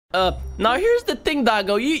Now here's the thing,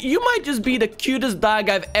 doggo. You might just be the cutest dog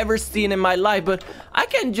I've ever seen in my life, but I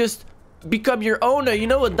can't just become your owner. You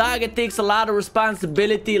know, a dog, it takes a lot of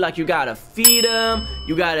responsibility. Like, you gotta feed him,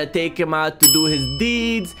 you gotta take him out to do his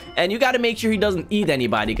deeds, and you gotta make sure he doesn't eat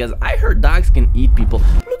anybody, because I heard dogs can eat people.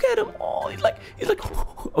 Look at him. Oh, he's like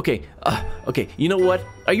okay, okay, you know what,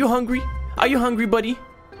 are you hungry? Are you hungry, buddy?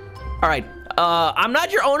 All right, I'm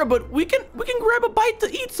not your owner, but we can grab a bite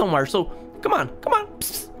to eat somewhere. So come on,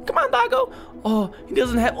 psst, come on, doggo. Oh, he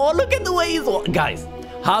doesn't have, oh, look at the way he's walking. Guys,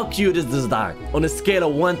 how cute is this dog? On a scale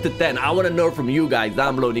of 1 to 10, I want to know from you guys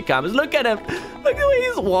down below in the comments. Look at him. Look at the way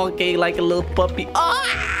he's walking like a little puppy.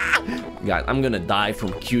 Ah! Guys, I'm gonna die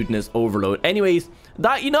from cuteness overload. Anyways,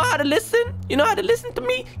 dog, you know how to listen? You know how to listen to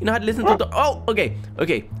me? You know how to listen to the... Oh, okay.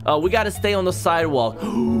 We gotta stay on the sidewalk.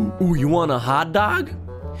 Ooh, you want a hot dog?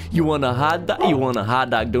 You want a hot dog? You want a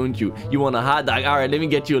hot dog, don't you? You want a hot dog? All right, let me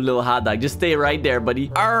get you a little hot dog. Just stay right there,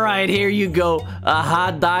 buddy. All right, here you go. A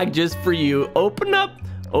hot dog just for you. Open up.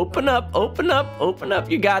 Open up, open up, open up.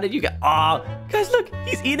 You got it, you got... Oh, guys, look.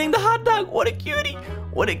 He's eating the hot dog. What a cutie.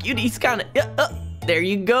 What a cutie. He's kind of... there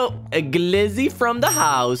you go. A glizzy from the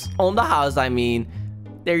house. On the house, I mean.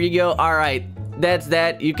 There you go. All right. That's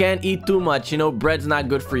that. You can't eat too much. You know, bread's not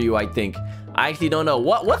good for you, I think. I actually don't know.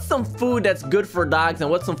 What's some food that's good for dogs and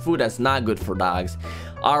what's some food that's not good for dogs?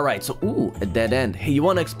 All right. So, ooh, a dead end. Hey, you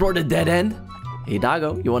want to explore the dead end? Hey,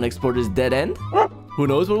 doggo, you want to explore this dead end? Who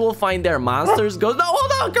knows what we'll find there? Monsters, ghosts? No,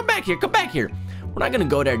 hold on. Come back here. Come back here. We're not going to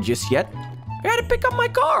go there just yet. I got to pick up my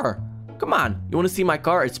car. Come on. You want to see my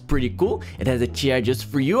car? It's pretty cool. It has a chair just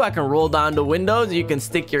for you. I can roll down the windows. You can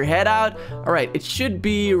stick your head out. All right. It should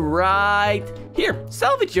be right here.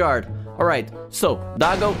 Salvage yard. All right. So,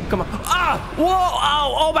 doggo, come on. Ah! Whoa!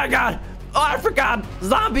 Ow! Oh, my God. Oh, I forgot.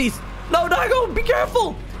 Zombies. No, doggo. Be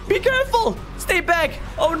careful. Be careful. Stay back.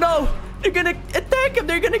 Oh, no. They're going to attack him.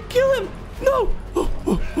 They're going to kill him. No.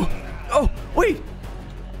 Oh, wait.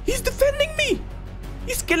 He's defending me.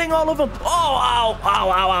 He's killing all of them. Oh, ow, ow,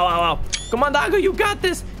 ow, ow, ow, ow. Come on, doggo, you got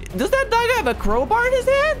this. Does that dog have a crowbar in his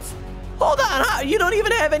hands? Hold on. You don't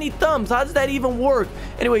even have any thumbs. How does that even work?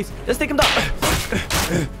 Anyways, let's take him down.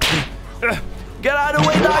 Get out of the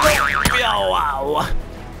way, doggo. Oh, wow.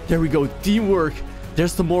 There we go. Teamwork.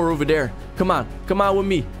 There's some more over there. Come on. Come on with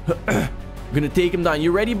me. I'm going to take him down.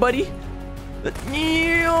 You ready, buddy?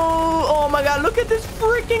 Oh my God, look at this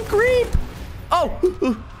freaking creep. Oh,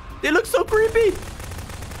 they look so creepy.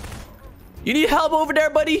 You need help over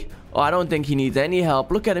there, buddy? Oh, I don't think he needs any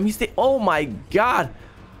help. Look at him. Oh my God.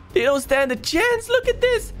 They don't stand a chance. Look at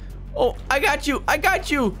this. Oh, I got you. I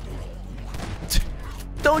got you.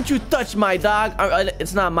 Don't you touch my dog.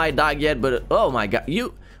 It's not my dog yet, but oh my God.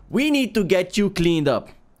 We need to get you cleaned up.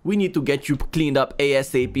 We need to get you cleaned up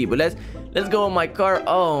ASAP. But let's go in my car.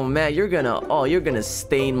 Oh man, you're gonna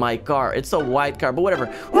stain my car. It's a white car, but whatever.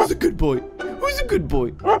 Who's a good boy? Who's a good boy?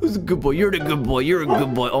 Who's a good boy? You're the good boy. You're a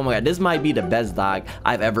good boy. Oh my God, this might be the best dog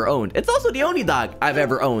I've ever owned. It's also the only dog I've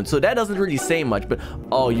ever owned, so that doesn't really say much. But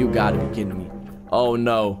oh, you gotta be kidding me. Oh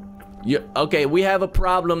no. Okay, we have a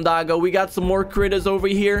problem, doggo. We got some more critters over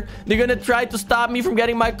here. They're gonna try to stop me from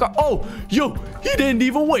getting my car. Oh, yo, he didn't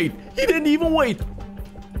even wait. He didn't even wait.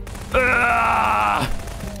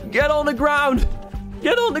 Get on the ground.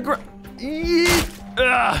 Get on the ground.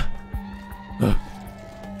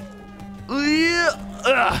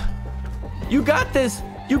 You got this.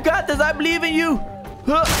 You got this. I believe in you.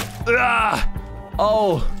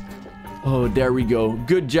 Oh, there we go.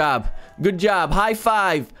 Good job. Good job. High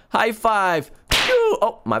five. High five.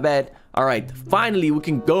 Oh, my bad. All right. Finally, we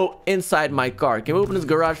can go inside my car. Can we open this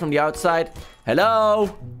garage from the outside?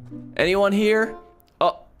 Hello? Anyone here?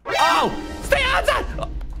 Oh, stay outside.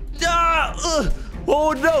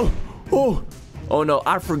 Oh, no. Oh, no.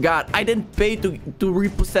 I forgot. I didn't pay to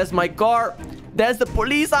repossess my car. That's the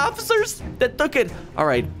police officers that took it. All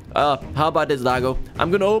right. How about this, doggo? I'm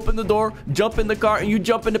going to open the door, jump in the car, and you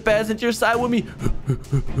jump in the passenger side with me.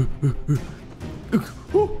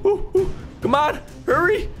 Come on.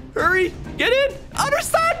 Hurry. Hurry. Get in. Other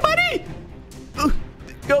side, buddy.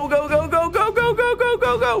 Go, go, go, go, go, go, go, go,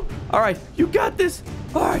 go, go. All right. You got this.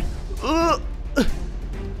 All right. Oh,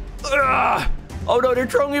 no. They're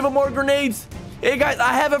throwing even more grenades. Hey, guys.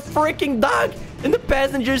 I have a freaking dog in the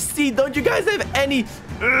passenger seat. Don't you guys have any...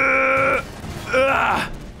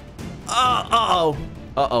 Uh-oh.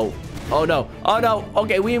 Uh-oh. Oh, no. Oh, no.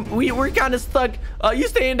 Okay, we're kind of stuck. You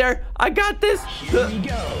stay in there. I got this. Here we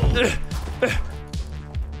go.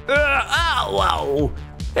 Wow.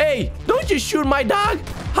 Hey, don't you shoot my dog.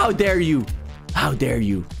 How dare you? How dare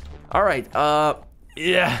you? All right.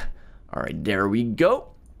 Yeah. All right, there we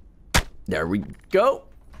go. There we go.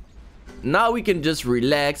 now we can just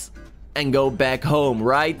relax and go back home,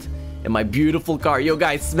 right? In my beautiful car. Yo,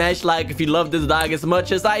 guys, smash like if you love this dog as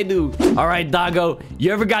much as I do. All right, doggo.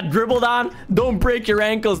 You ever got dribbled on? Don't break your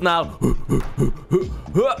ankles now.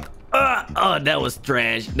 Oh, that was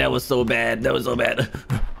trash. That was so bad. That was so bad.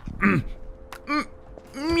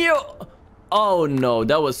 Oh, no.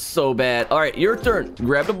 That was so bad. All right, your turn.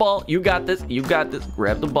 Grab the ball. You got this. You got this.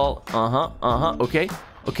 Grab the ball. Okay.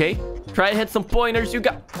 Okay. Try to hit some pointers. You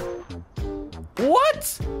got...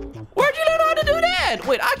 What? Where'd you learn how to do that?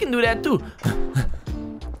 Wait, I can do that too.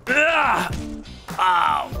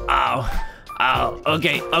 Ow, ow, ow.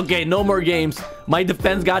 Okay, okay, no more games. My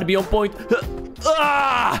defense gotta be on point.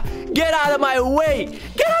 Get out of my way.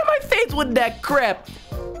 Get out of my face with that crap.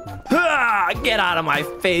 Get out of my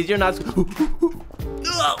face. You're not...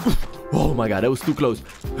 Oh my god, that was too close.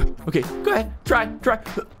 Okay, go ahead. Try.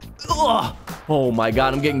 Oh my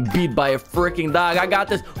god, I'm getting beat by a freaking dog. I got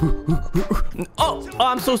this. Oh,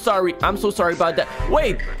 I'm so sorry. I'm so sorry about that.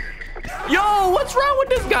 Wait. Yo, what's wrong with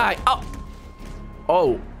this guy?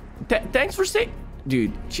 Oh, thanks for saying...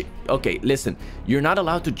 Dude, okay, listen. You're not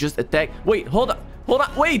allowed to just attack... Wait, hold on.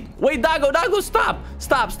 Wait, doggo, stop.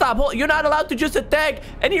 Stop. You're not allowed to just attack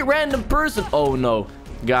any random person. Oh, no.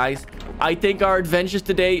 Guys, I think our adventures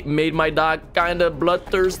today made my dog kind of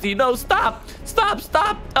bloodthirsty. No, stop.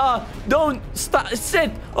 Don't stop.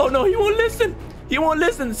 Sit. Oh, no, he won't listen.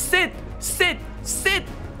 Sit.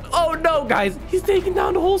 Oh, no, guys. He's taking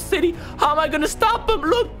down the whole city. How am I going to stop him?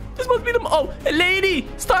 Look, this must be the... Oh, lady,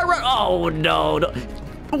 start running. Oh, no.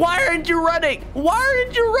 Why aren't you running?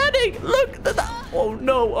 Look. Oh,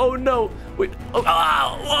 no. Wait.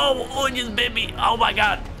 Oh, it just bit me. Oh, my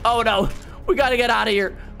God. Oh, no. We gotta get out of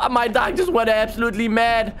here. My dog just went absolutely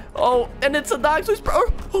mad. Oh, and it's a dog. So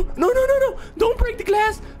no. Don't break the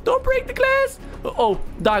glass. Oh,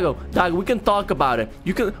 doggo, we can talk about it.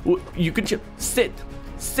 You can sit.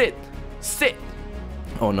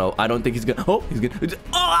 Oh, no. I don't think he's gonna. Oh, he's gonna.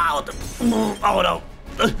 Oh, no.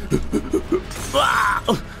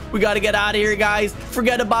 We gotta get out of here, guys.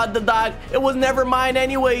 Forget about the dog. It was never mine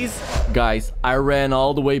anyways. Guys, I ran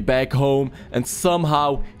all the way back home and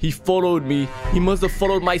somehow he followed me. He must have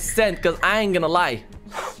followed my scent because I ain't gonna lie.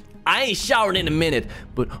 I ain't showered in a minute.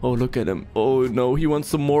 But, oh, look at him. Oh, no, he wants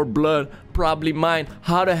some more blood. Probably mine.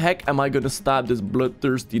 How the heck am I gonna stop this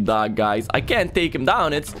bloodthirsty dog, guys? I can't take him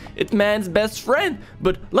down. It's man's best friend.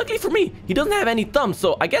 But luckily for me, he doesn't have any thumbs.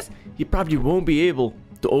 So I guess he probably won't be able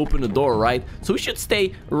to open the door, right? So we should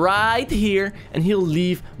stay right here and he'll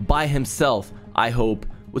leave by himself, I hope.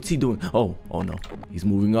 What's he doing? Oh no, he's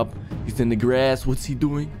moving up. He's in the grass. What's he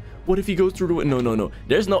doing? What if he goes through the window? No.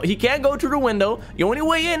 He can't go through the window. The only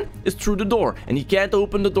way in is through the door, and he can't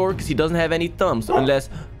open the door because he doesn't have any thumbs, unless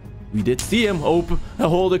we did see him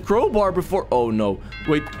hold a crowbar before. Oh no,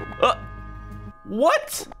 wait.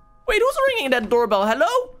 What? Wait, who's ringing that doorbell?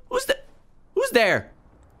 Hello? Who's there?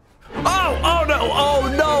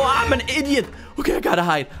 Oh no, I'm an idiot. Okay, I gotta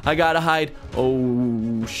hide.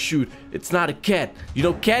 Oh shoot, it's not a cat. You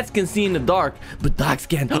know, cats can see in the dark, but dogs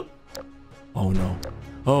can't. Oh no.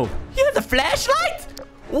 Oh, he has a flashlight?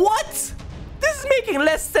 What? This is making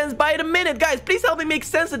less sense by the minute. Guys, please help me make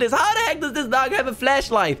sense of this. How the heck does this dog have a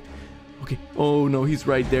flashlight? Okay, oh no, he's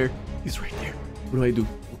right there. What do I do?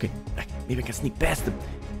 Okay, maybe I can sneak past him.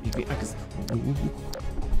 Maybe I can...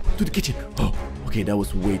 to the kitchen. Oh, okay, that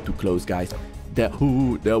was way too close, guys. That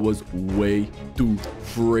was way too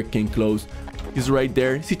freaking close. He's right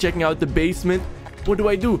there. Is he checking out the basement? What do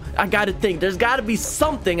I do? I gotta think. There's gotta be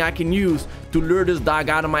something I can use to lure this dog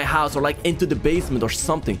out of my house, or like into the basement or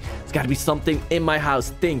something. There's gotta be something in my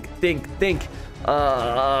house. Think.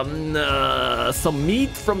 Some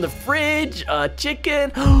meat from the fridge.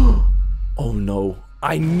 Chicken. Oh no.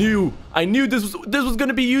 I knew this was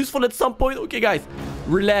gonna be useful at some point. Okay, guys,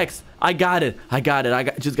 relax. I got it.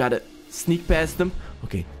 Just gotta sneak past them.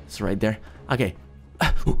 Okay, it's right there. Okay.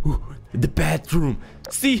 The bathroom.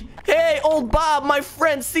 See, hey, old Bob, my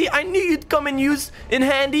friend. See, I knew you'd come in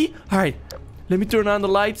handy. All right, let me turn on the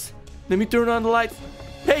lights.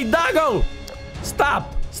 Hey, doggo,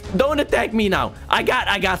 stop. Don't attack me now. I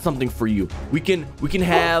got something for you. We can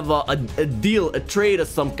have a deal, a trade of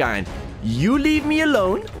some kind. You leave me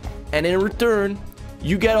alone, and in return,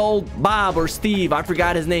 you get old Bob or Steve. I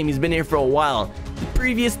forgot his name. He's been here for a while. The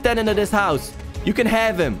previous tenant of this house. You can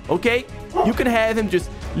have him, okay? You can have him. Just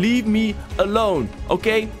leave me alone,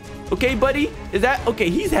 okay? Okay, buddy? Is that okay?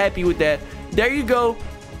 He's happy with that. There you go.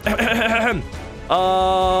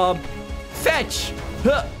 Fetch.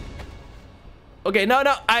 Huh. Okay, no.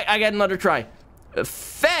 I got another try.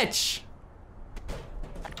 Fetch.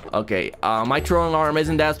 Okay, my throwing arm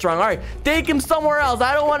isn't that strong. All right, take him somewhere else.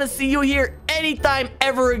 I don't want to see you here anytime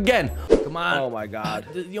ever again. Come on. Oh my God.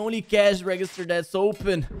 The only cash register that's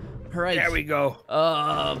open. All right. There we go.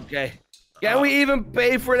 Okay. Can we even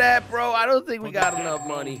pay for that, bro? I don't think we got enough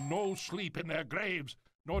money. No sleep in their graves,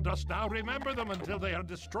 nor dost thou remember them until they are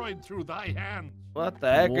destroyed through thy hand. What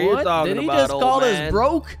the heck are you talking Did he about, just old call man? us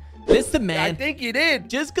broke? Listen, man. I think you did.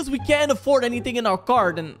 Just because we can't afford anything in our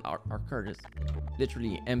card, and our card is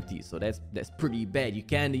literally empty, so that's pretty bad. You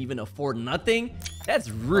can't even afford nothing. That's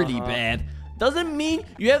really bad. Doesn't mean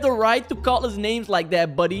you have the right to call us names like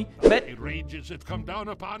that, buddy. But Thy rages have come down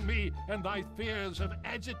upon me, and thy fears have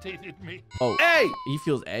agitated me. oh, Hey! he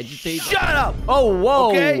feels agitated. Shut up! Oh, whoa!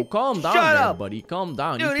 Okay? Calm down, Shut there, up. buddy. Calm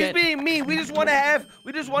down. Dude, you he's can't... being mean. We just want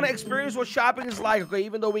to experience what shopping is like, okay?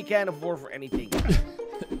 Even though we can't afford for anything.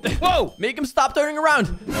 Whoa! Make him stop turning around.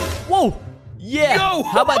 Whoa! Yeah. Yo!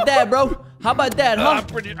 How about that, bro? How about that, huh?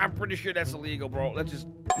 I'm pretty sure that's illegal, bro. Let's just.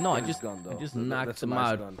 No, I Get just his gun, though. knocked That's a him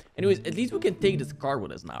nice out. gun. Anyways, at least we can take this card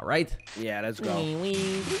with us now, right? Yeah, let's go. Wait.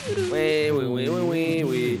 Wait.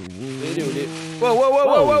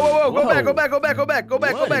 Whoa. Go back.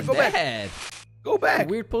 Go back. What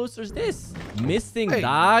weird poster is this? Missing Hey.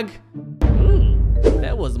 dog.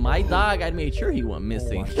 That was my dog. I made sure he went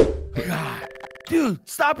missing. God. Dude,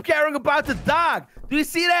 stop caring about the dog. Do you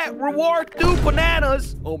see that? Reward 2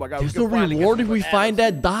 bananas. Oh my God. There's we no can finally get reward some if we bananas. find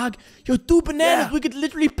that dog. Yo, 2 bananas. Yeah. We could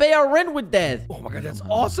literally pay our rent with that. Oh my God, that's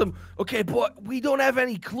awesome. Okay, but we don't have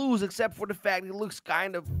any clues except for the fact it looks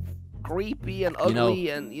kind of creepy and ugly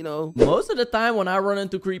and, you know. Most of the time when I run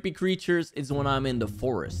into creepy creatures, it's when I'm in the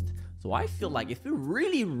forest. So I feel like if we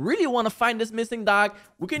really want to find this missing dog,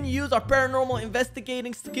 we can use our paranormal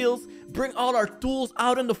investigating skills, bring all our tools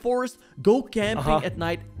out in the forest, go camping at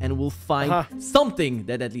night, and we'll find something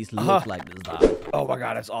that at least looks like this dog. Oh my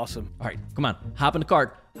God, that's awesome. All right, come on, hop in the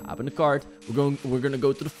cart. We're gonna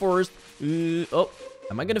go to the forest. Oh,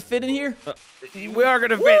 am I gonna fit in here? We are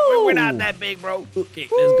gonna fit. We're not that big, bro. Okay,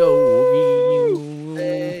 let's go.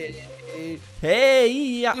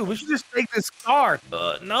 Hey, Dude, we should just take this car.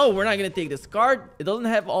 no, we're not gonna take this cart. It doesn't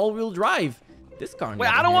have all-wheel drive. This car. Wait,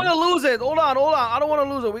 I don't want to lose it. Hold on. I don't want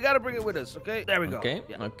to lose it. We gotta bring it with us. Okay. There we go. Okay,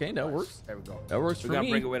 Yeah. okay, that works. There we go. That works We for gotta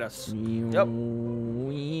me. bring it with us. Yep.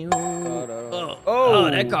 Oh,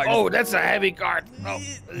 that car. Oh, that's a heavy cart. Oh,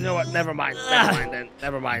 you know what? Never mind.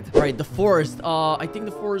 Never mind. All right, the forest. I think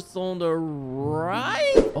the forest's on the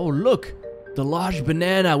right. Oh, look, the large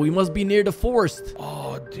banana. We must be near the forest.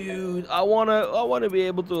 Oh, dude, I wanna be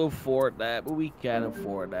able to afford that, but we can't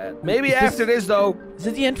afford that. Maybe Is after this though. Is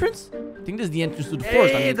it the entrance? I think this is the entrance to the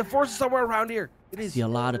forest. I Hey, mean, the forest is somewhere around here. It I is. see a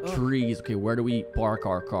lot of trees. Okay, where do we park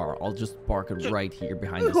our car? I'll just park it right here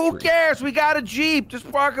behind this Who tree. cares? We got a Jeep.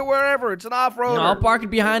 Just park it wherever. It's an off-roader. No, I'll park it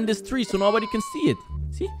behind this tree so nobody can see it.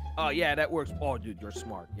 See? Oh, yeah, that works. Oh, dude, you're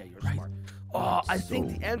smart. Yeah, you're Right. smart. Oh, I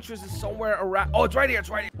think the entrance is somewhere around. Oh, it's right here. It's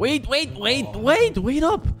right here. Wait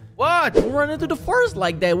up. What? Don't run into the forest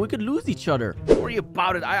like that. We could lose each other. Don't worry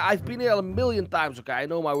about it. I've been here a million times, okay? I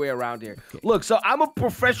know my way around here. Look, so I'm a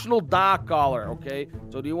professional dog caller, okay?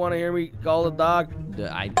 So do you want to hear me call a dog?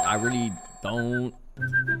 I really don't.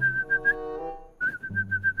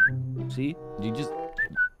 See?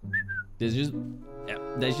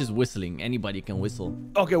 That's just whistling. Anybody can whistle.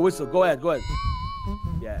 Okay, whistle. Go ahead.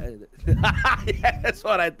 Yeah. Yeah, that's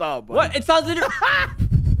what I thought, but What? It sounds literally...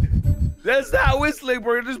 that's not whistling,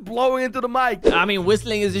 bro. You're just blowing into the mic. I mean,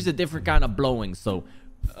 whistling is just a different kind of blowing, so...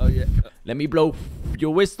 Oh, yeah. Let me blow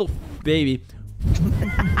your whistle, baby.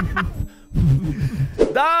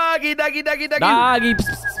 Doggy. Doggy. Psst,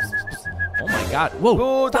 psst, psst, psst. Oh my god. Whoa.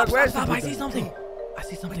 Good dog. Stop. I see something.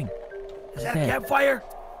 Is that a campfire?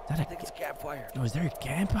 Is I think it's a campfire. Yo, is there a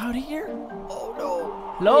camp out here? Oh, no.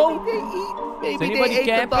 Hello? Maybe Is they anybody ate the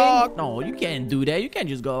camping? dog. No, you can't do that. You can't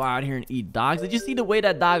just go out here and eat dogs. Did you see the way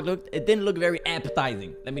that dog looked? It didn't look very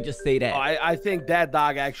appetizing. Let me just say that. Oh, I think that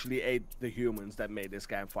dog actually ate the humans that made this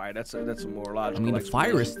campfire. That's a more logical I mean, the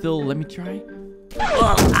explanation. fire is still... Let me try.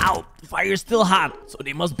 Oh, ow! The fire is still hot, so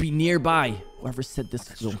they must be nearby. Whoever set this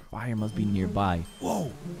fire must be nearby.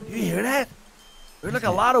 Whoa, you hear that? There's like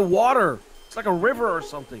a lot of water. It's like a river or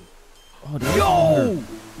something. Oh, there's Yo! water.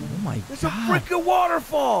 Oh my It's a god. freaking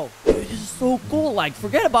waterfall. Dude, this is so cool. Like,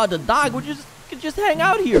 forget about the dog. We could just hang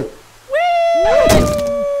out here. Whee!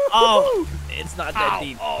 Oh, it's not that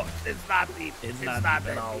deep. Oh, it's not deep. It's not not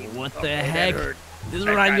that no, deep. what the Okay, that heck? hurt. This is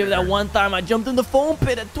That what I kinda give that hurt. one time I jumped in the foam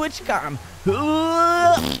pit at TwitchCon.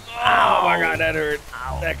 Oh my god, that hurt.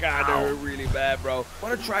 That kind of hurt really bad, bro.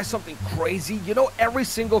 Want to try something crazy? You know, every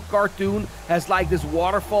single cartoon has like this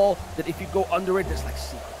waterfall that if you go under it, there's like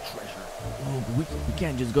secret treasure. Oh, but we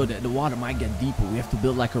can't just go there. The water might get deeper. We have to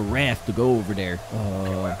build like a raft to go over there.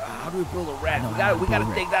 How do we build a raft? We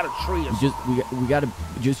gotta take down a tree. We gotta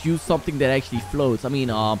just use something that actually floats. I mean,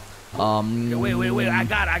 Wait. I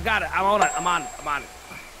got it. I'm on it.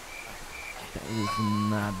 That is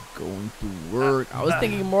not going to work. I was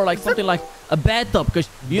thinking more like something like a bathtub, because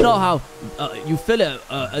you know how you fill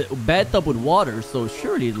a bathtub with water, so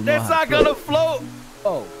surely it'll That's not gonna float.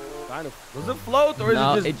 Oh, kind of. Does it float or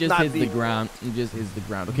is it just hits the ground? It just hits the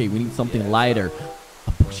ground. Okay, we need something lighter.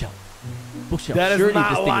 A bookshelf. Bookshelf. That is surely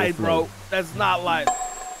not light, bro. That's not light.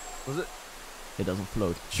 Was it? It doesn't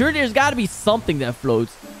float. Sure, there's got to be something that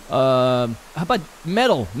floats. How about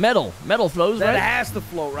metal? Metal floats, right? That has to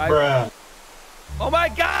float, right? Bruh. Oh my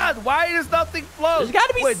God! Why does nothing float? There's got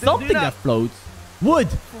to be something that floats. Wood.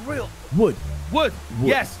 For real. Wood.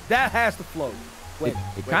 Yes, that has to float. It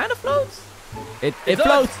kind of floats. It does.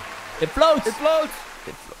 floats. It floats. It floats.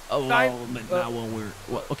 Oh, Kind- but not when we're.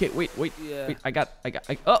 Well, okay, wait. Yeah. Wait, I got.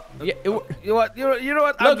 Oh, yeah. You know what?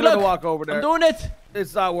 I'm gonna walk over there. I'm doing it.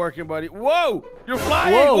 It's not working, buddy. Whoa! You're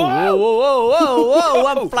flying! Whoa.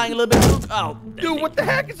 I'm flying a little bit too. Oh, Dude, what the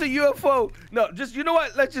heck is a UFO? No, you know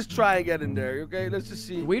what? Let's just try and get in there, okay? Let's just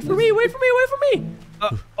see. wait for me.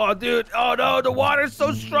 Oh, dude. Oh, no. The water's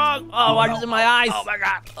so strong. Oh, water's in my eyes. Oh, my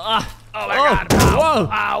God. Oh, my Oh, God. Ow. whoa.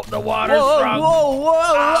 Ow. The water's strong.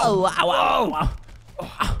 Whoa.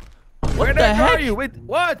 Where the heck are you? Wait,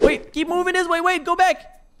 what? Wait, keep moving this way. Wait, go back.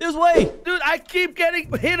 This way. Dude, I keep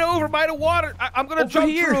getting hit over by the water. I'm going to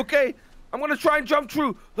jump through, okay? I'm going to try and jump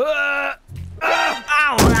through.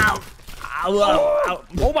 Ow.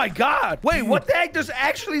 Oh, my God. Wait, what the heck? There's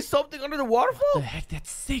actually something under the waterfall? What the heck? That's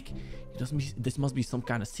sick. This must be some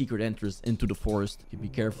kind of secret entrance into the forest. Be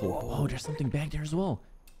careful. Oh, there's something back there as well.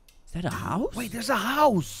 Is that a house? Wait, there's a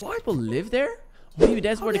house. What? People live there? Maybe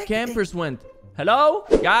that's where the campers went. Hello,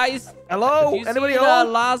 guys. Hello? Have you Anybody seen home?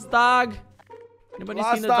 the lost dog? Anybody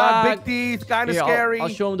Lost seen the dog, dog? big teeth, kind of Here, scary. I'll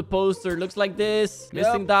show him the poster. Looks like this.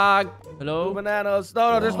 Missing dog. Hello. Bananas.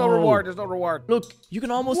 No, there's no Whoa. reward. There's no reward. Look, you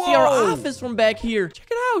can almost see our Whoa. office from back here. Check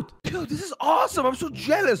it out. Dude, this is awesome. I'm so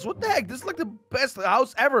jealous. What the heck? This is like the best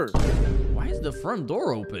house ever. Why is the front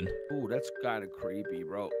door open? Ooh, that's kind of creepy,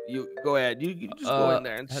 bro. You go ahead. You just go in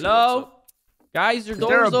there and see what's hello? up. Guys, your Is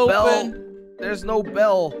there door's a bell? open. There's no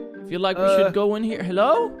bell. Feel like we should go in here.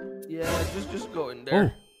 Hello? Yeah, just go in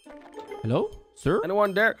there. Oh. Hello? Sir?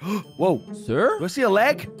 Anyone there? Whoa. Sir? Do I see a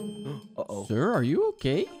leg? Uh-oh. Sir, are you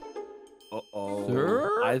okay? Uh-oh.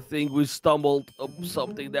 Sir? I think we stumbled up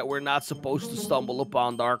something that we're not supposed to stumble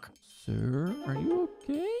upon, Dark. Sir, are you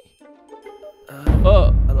okay?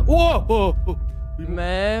 Hello. Whoa!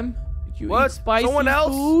 Ma'am, did you What? eat spicy Someone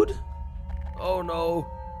else? food? Oh, no.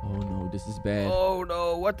 Oh no, this is bad. Oh,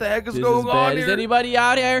 no. What the heck is This going is on bad. here? Is anybody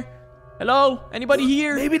out here? Hello? Anybody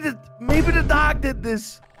here? Maybe the dog did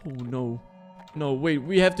this. Oh no. No, wait,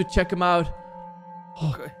 we have to check him out.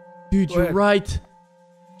 Oh, Okay. dude, Go you're ahead. right.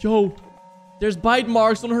 Joe, there's bite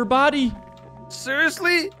marks on her body.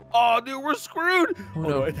 Seriously? Oh, dude, we're screwed. Oh, Oh, no.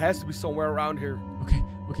 no, it has to be somewhere around here.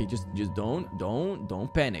 Okay, just don't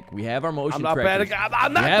panic. We have our motion I'm not trackers. panicking.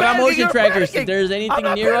 I'm not We have panicking. our motion You're trackers. panicking. If there's I'm anything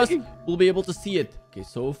not near us, panicking. we'll be able to see it. Okay,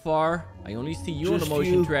 so far, I only see you on the Just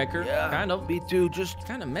motion you. tracker. Yeah, Kind of. Me too. Just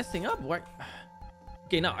Kind of messing up. Why?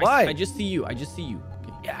 Okay, now Why? I just see you. Okay.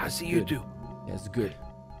 yeah, I see you Good. too. That's good.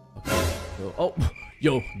 Okay. So, oh,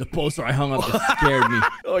 yo, the poster I hung up just scared me.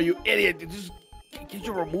 Oh, you idiot! Can't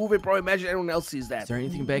you remove it, bro? Imagine everyone else sees that. Is there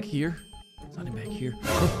anything back here? There's nothing back here.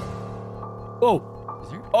 Oh,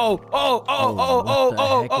 Is there? oh, What the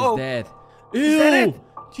heck is that? Ew! that it?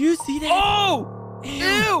 Do you see that? oh!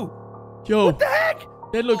 Ew! Yo, What the heck?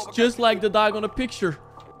 that looks just like the dog on the picture.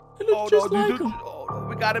 It looks Oh just no, like dude! him. Oh no,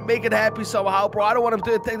 we gotta make it happy somehow, bro. I don't want him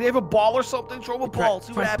to. They have a ball or something. Throw him a ball.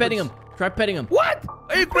 See what Try happens. petting him. Try petting him. What?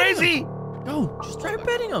 Are you crazy? No, just try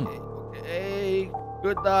petting him. Hey,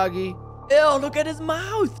 good doggy. Ew, look at his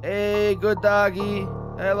mouth. Hey, good doggy.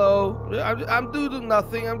 Hello. I'm doing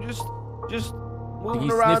nothing. I'm just moving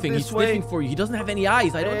He's around sniffing. this He's way. sniffing for you. He doesn't have any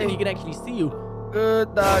eyes. I don't think Hey. he can actually see you.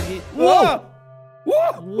 Good doggy. Whoa!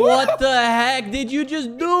 Whoa! What the heck did you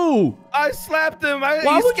just do? I slapped him. Why he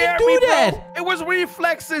would you scared do me, that? bro. It was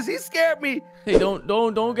reflexes. He scared me. Hey,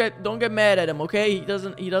 don't get mad at him, okay? He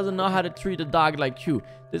doesn't know how to treat a dog like you.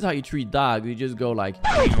 This is how you treat dogs. You just go like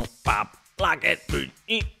pop, lock it,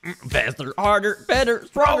 faster, harder, better,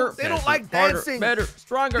 stronger. they don't faster, like harder, dancing. better,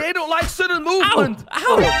 stronger. They don't like sudden Ow! movement.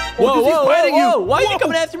 Ow! Oh, dude, he's fighting you. Why is he Whoa.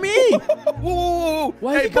 coming after me? Whoa!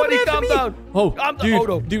 Why is Hey, he coming buddy, after calm me? down. Oh, Calm down. dude, Oh,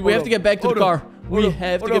 no. dude, Oh, we have no. to get back to Oh, the no. car. Oh, We no.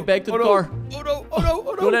 have Oh, to no. get back to Oh, the no. car. Oh no! Oh no!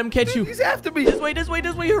 Oh no! Don't let him catch you. He's after me. This way,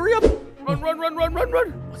 hurry up. Run!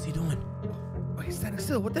 What's he doing? Oh, he's standing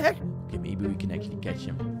still. What the heck? Okay, maybe we can actually catch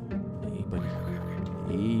him. Hey, buddy.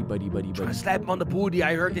 Hey, buddy. Try to slap him on the booty.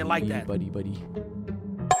 I heard they like Hey, that. buddy.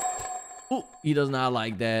 Oh, he does not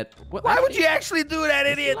like that. Why would you actually do that,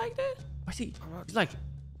 idiot? Like that? I see. He's like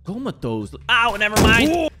comatose. Ow, never mind.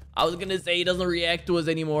 Ooh. I was gonna say he doesn't react to us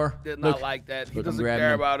anymore. Did not like that. He doesn't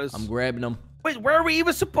care him. about us. I'm grabbing him. Wait, where are we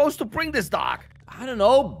even supposed to bring this dog? I don't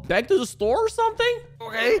know. Back to the store or something?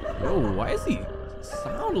 Okay. Oh, why is he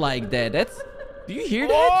sound like that? Do you hear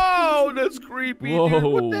that? Oh, that's creepy. Whoa, dude.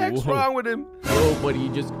 What the heck's wrong with him? Whoa, buddy,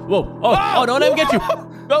 just... Whoa. Oh, don't let him get you.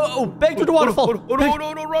 Oh, back to the waterfall.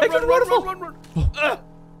 No, run.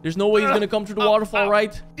 There's no way he's going to come through the waterfall,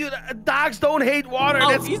 right? Dude, dogs don't hate water.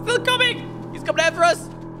 Oh, he's still coming. He's coming after us.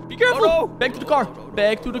 Be careful. Oh, no. Back to the car.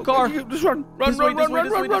 Back to the car. Just run.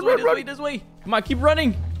 Run. This way. Come on, keep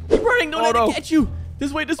running. Keep running. Don't let it get you.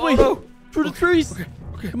 This way. No. Through the trees.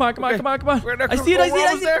 Okay. Come on. I see it. Come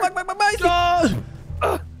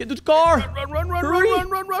on. Get to the car.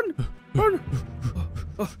 Run.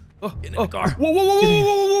 Get in the car.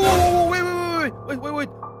 Whoa. Wait.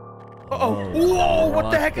 Whoa,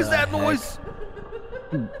 what the heck is that noise?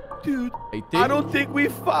 Dude, I don't think we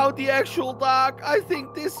found the actual dog. I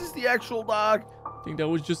think this is the actual dog. I think that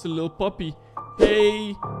was just a little puppy.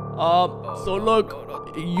 Hey, so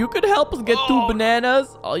look, you could help us get 2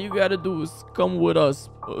 bananas. All you gotta do is come with us,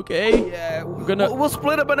 okay? Yeah, we'll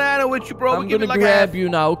split a banana with you, bro. I'm gonna grab you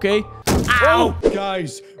now, okay? Ow!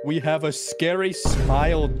 Guys, we have a scary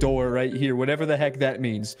smile door right here, whatever the heck that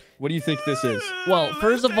means. What do you think this is? Well,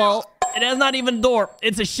 first of all, it has not even a door.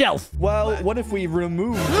 It's a shelf. Well, what if we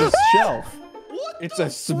remove this shelf? It's a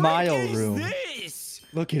smile room. This?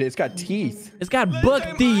 Look at it. It's got teeth. It's got buck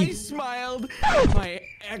I teeth. smiled. My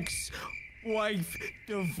ex-wife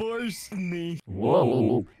divorced me.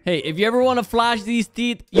 Whoa. Hey, if you ever want to flash these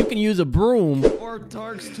teeth, you can use a broom. Or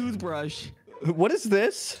Tark's toothbrush. What is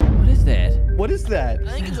this? What is that? What is that?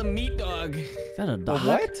 I think it's a meat dog. Is that a dog?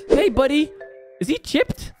 what? Hey, buddy. Is he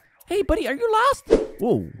chipped? Hey, buddy, are you lost?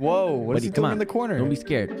 Whoa. Whoa, what is Buddy, he come doing on. in the corner? Don't be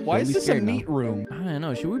scared. Why Don't is be this a scared now. meat room? I don't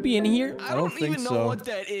know. Should we be in here? I don't don't think even so. know what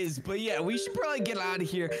that is, but yeah, we should probably get out of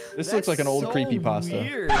here. This looks like an old so creepypasta.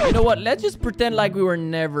 weird. You know what? Let's just pretend like we were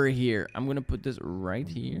never here. I'm gonna put this right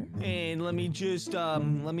here. And let me just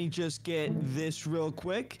get this real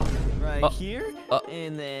quick, right here,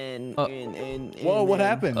 and then and Whoa, what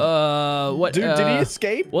happened? What? Dude, did he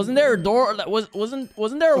escape? Wasn't there a door?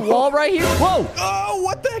 Wasn't there a wall right here? Whoa! Oh,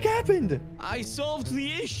 what the heck happened? I solved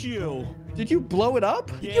the issue. Did you blow it up?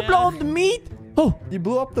 Did you blow up the meat? Oh, You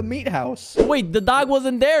blew up the meat house. wait, the dog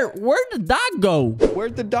wasn't there. Where'd the dog go?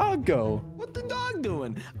 Where'd the dog go? What the dog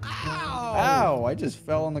doing? Ow! Ow, I just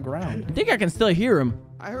fell on the ground. I think I can still hear him.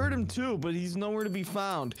 I heard him too, but he's nowhere to be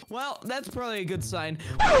found. Well, that's probably a good sign.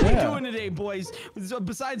 What are we doing today, boys? So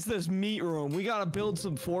besides this meat room, we gotta build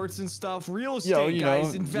some forts and stuff. Real estate,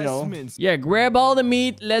 guys, investments. Yeah, grab all the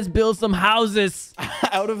meat. Let's build some houses.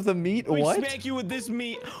 Out of the meat? We What? smack you with this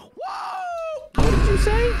meat. Whoa! What did you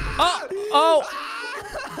say? Oh,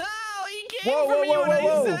 He came Whoa, for whoa, me whoa, when whoa, I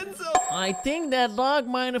whoa. said so. I think that dog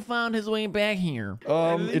might have found his way back here.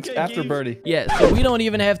 It's I after gave- Birdie. Yeah, so we don't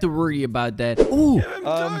even have to worry about that. Ooh.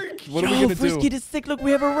 What are we Yo, gonna Frisky, do? this sick. Look,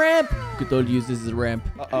 we have a ramp. We could totally use this as a ramp.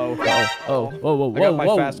 Oh. Whoa. I got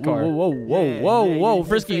my fast car. Whoa.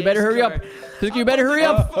 Frisky, you better hurry up. Frisky, you better hurry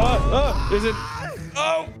up. Is it?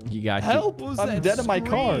 Oh, You got help! What was I'm that dead in my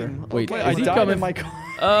car. scream? Wait, Wait, is I he died coming? in my car.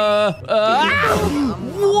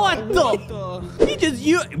 What the?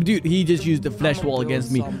 He just used the flesh wall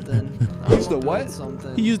against me. Use the what?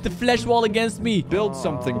 He used the flesh wall against me. Build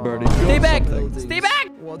something, Birdie. Build Stay back. something. Stay back.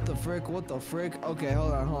 What the frick? Okay,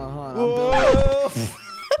 hold on. Whoa.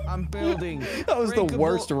 I'm building. That was the Breakable-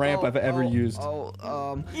 worst ramp I've ever used.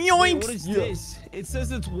 Yoinks. What is this? It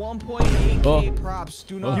says it's 1.8k props.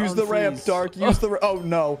 Do not Use the ramp, unfreeze. Dark. Use the. Oh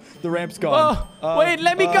no, the ramp's gone. Wait,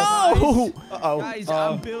 let me go. Uh-oh. Guys,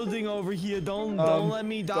 I'm building over here. Don't let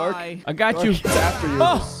me Dark. die. I got Dark, you. it's after you.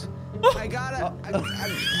 Oh. I gotta. I gotta.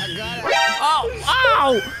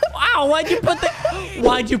 Ow! Why'd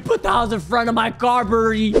you put the house in front of my car,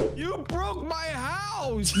 Birdie? You broke my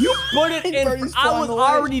house. You put it in. Birdie's I was flying away.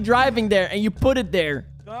 already driving there, and you put it there.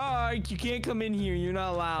 You can't come in here. You're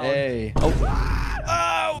not allowed. Hey.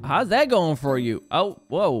 How's that going for you? Oh,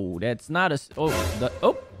 whoa, that's not a.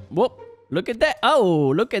 Whoop. Look at that.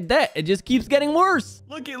 Oh, look at that. It just keeps getting worse.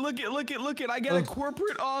 Look it. I got a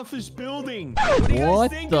corporate office building. What do you guys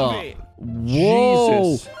What think of the? it?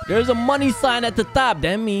 Whoa. Jesus. There's a money sign at the top.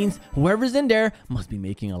 That means whoever's in there must be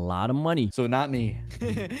making a lot of money. So not me.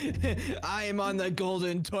 I am on the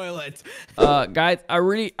golden toilet. Guys, I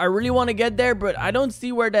really want to get there, but I don't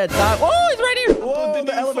see where that dog. Oh, he's right here. Whoa,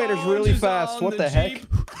 the elevator's really fast. What the heck?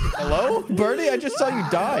 Hello? Birdie, I just saw you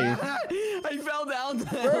die. I fell down.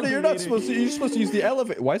 Birdie, you're not supposed to. You're supposed to use the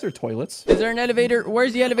elevator. Why is there toilets? Is there an elevator?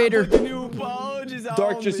 Where's the elevator?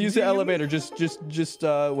 Dark, just use the elevator. Just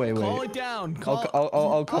wait. Call it down.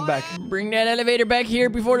 I'll come back. Bring that elevator back here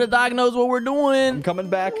before the dog knows what we're doing. I'm coming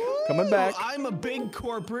back. Coming back. I'm a big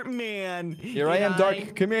corporate man. Here I am,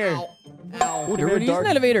 Dark. Come here. Ow. Oh, there already is an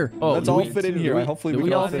elevator. Oh, let's all fit in here. Hopefully we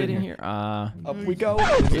can all fit in here. Up we go.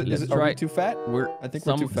 Are we too fat? I think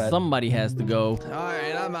we're too fat. Somebody has to go. All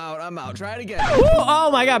right, I'm out. Try it again. Oh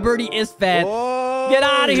my God, Birdie is fat. Whoa, Get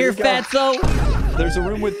out of here, fatso. There's a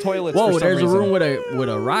room with toilets. Whoa, for some there's reason. a room with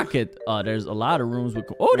a rocket. There's a lot of rooms with.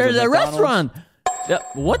 Oh, there's There's a a McDonald's. restaurant. Yeah,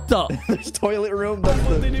 what the? There's toilet room. The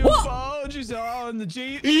That's new What? phone you saw on the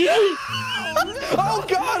Jeep. Oh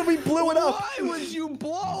God, we blew it up. Why would you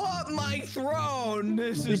blow up my throne?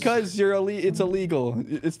 This is Because it's illegal.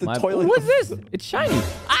 It's the toilet. What's this? It's shiny.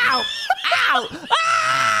 Ow! Ow!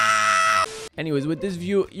 Ah! Anyways, with this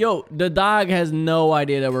view, yo, the dog has no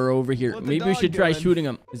idea that we're over here. What the Maybe we dog should try doing? shooting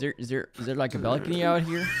him. Is there like a balcony out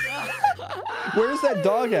here? Where's that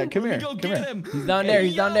dog at? Come here. Go Come get here. him. He's down there.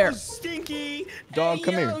 He's down there. Stinky. Dog, Hey,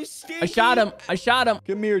 come here. yo, Stinky. I shot him. I shot him.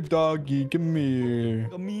 Come here, doggy. Come here.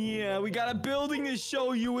 Come here. We got a building to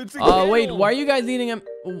show you. It's a Oh wait, kennel. why are you guys eating him?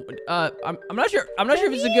 I'm not sure. I'm not sure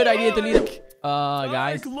if it's a good idea to lead him.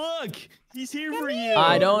 Guys. Look, look. He's here for you.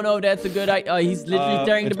 I don't know if that's a good idea. He's literally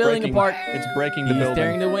tearing the It's building breaking- apart. It's breaking the He's building.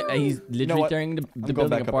 tearing the he's literally what? tearing the going building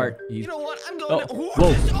back up apart. there. He's, You know what? I'm going to... Who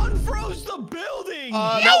whoa. just unfroze the building?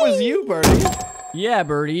 That was you, Birdie. yeah,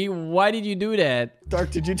 Birdie. Why did you do that?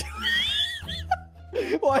 Dark, did you do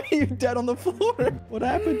Why are you dead on the floor? What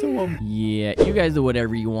happened to him? Yeah, you guys do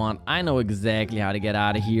whatever you want. I know exactly how to get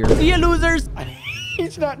out of here. See you, losers.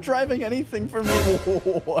 He's not driving anything for me.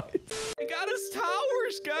 What? I got us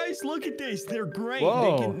towers, guys. Look at this. They're great.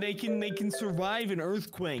 Whoa. They can survive an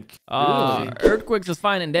earthquake. Earthquakes is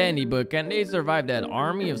fine and dandy, but can they survive that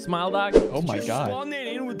army of smile dogs? Oh my Just God. spawn that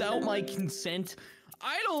in without my consent.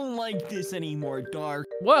 I don't like this anymore, Dark.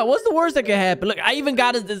 Well, what's the worst that could happen? Look, I even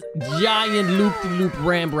got us this giant loop-to-loop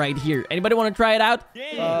ramp right here. Anybody want to try it out?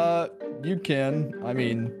 Yeah. You can. I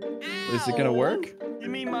mean, is it gonna work? Give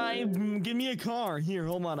me a car. Here,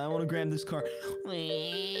 hold on. I want to grab this car.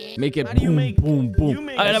 Make it How do you boom, make, boom, boom. You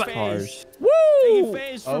make I it got a- fast. Woo! Make it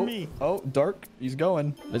fast for me. Oh, Dark, he's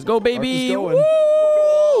going. Let's go, baby. Dark is going.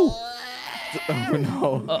 Woo! Oh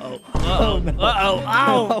no. Uh-oh. Uh-oh. Uh-oh.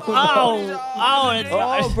 Ow. Ow. Ow. It's,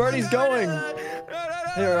 Oh, Birdie's going.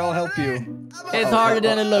 Here, I'll help you. it's harder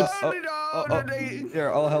than it looks.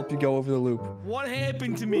 Here, I'll help you go over the loop. What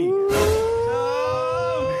happened to me?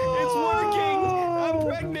 Oh, it's working. I'm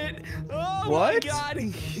pregnant. Oh What? my God.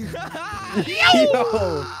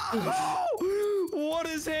 Yo. What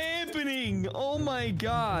is happening? Oh my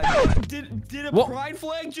God. Did a What? pride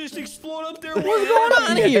flag just explode up there? What's going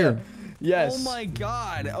on here? Yes. Oh my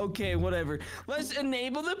God. Okay, whatever. Let's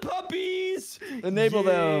enable the puppies. Enable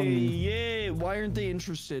them. Yeah. Why aren't they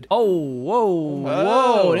interested? Oh, whoa.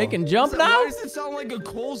 Oh. Whoa. They can jump now? Why does it sound like a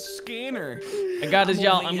Kohl's scanner? I got this,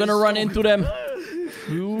 y'all. I'm gonna run into them.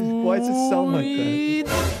 Why does it sound like that?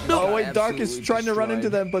 Oh wait, Dark is Absolutely trying to run into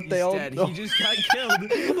them, but He's they all. dead. Oh. He just got killed.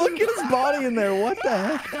 Look at his body in there. What the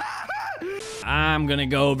heck? I'm gonna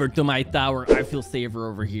go over to my tower. I feel safer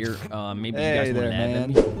over here. Maybe you guys Hey want there, to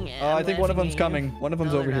add man. me? I think one of them's coming. One of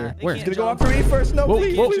them's over here. Where? He's gonna go after me first. No, Whoa,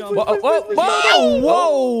 please, whoa, please, whoa, please, whoa, please, whoa, please.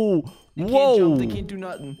 whoa, They can't jump. They whoa. can't do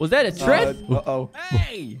nothing. Was that a threat? Uh-oh.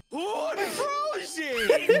 Hey! Who froze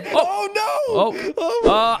it? Oh no!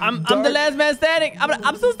 Oh, I'm the Dark. last man standing.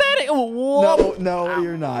 I'm still standing. Whoa. No,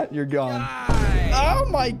 you're not. You're gone. Die. Oh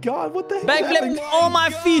my God! What the heck? Backflip happened? on my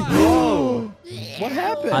feet. Whoa! What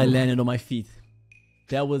happened? I landed on my feet.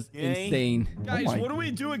 That was Yay. insane. Guys, my- what do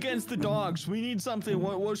we do against the dogs? We need something.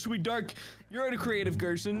 What should we, Dark? You're a creative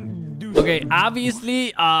person. Do Okay, something.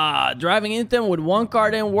 obviously, driving into them with one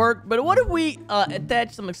car didn't work. But what if we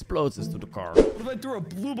attach some explosives to the car? What if I threw a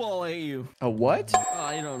blue ball at you? A what?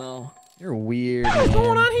 I don't know. You're weird. What's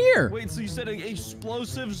going on here? Wait, so you said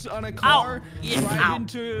explosives on a car? Yeah, Drive ow.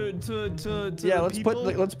 into to Yeah, the let's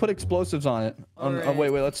people? put explosives on it. Alright. Wait,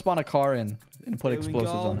 let's spawn a car in and put There we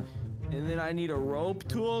explosives go. on it. And then I need a rope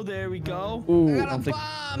tool. There we go. Ooh, I got a don't think-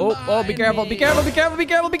 bomb Oh, be by careful, me. be careful, be careful, be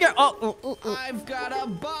careful, be careful. Oh. I've got a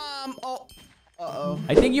bomb. Oh. Uh-oh.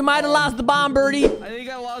 I think you might have lost the bomb, Birdie. I think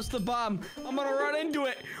I lost the bomb. I'm gonna run into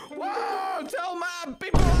it. Whoa! Tell my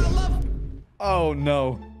people I love. Oh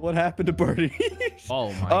no! What happened to Birdie?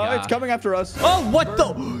 Oh my God. It's coming after us. Oh, what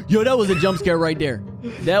the? Yo, that was a jump scare right there.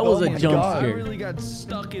 That was Oh a my jump God. I scare. really got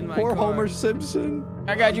stuck in my Poor car. Homer Simpson.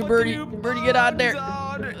 I got you, Birdie. Birdie, get out there.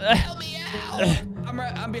 Help me out.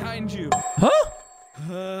 I'm behind you. Huh?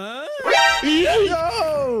 Huh?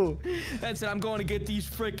 No! That's it. I'm going to get these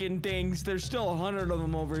freaking things. There's still 100 of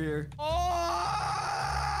them over here.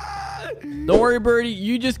 Oh! Don't worry, Birdie.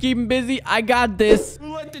 You just keep him busy. I got this.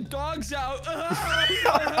 Let the dogs out.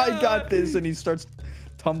 I got this, and he starts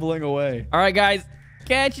tumbling away. All right, guys.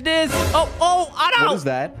 Catch this. Oh, I know. What is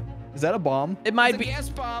that? Is that a bomb? It might It's a be. gas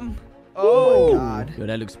bomb. Oh, God. Yo,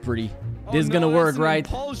 that looks pretty. Oh, This is gonna no, work, that's an right?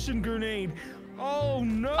 Impulsion grenade. Oh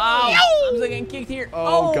no. Oh, I'm still getting kicked here.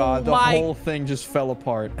 Oh, God, the my. whole thing just fell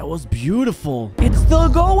apart. That was beautiful. It's still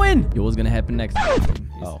going. Yo, what's gonna happen next?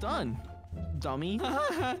 It's done. Dummy.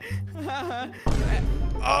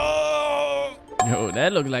 Oh! Yo,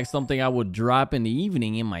 that looked like something I would drop in the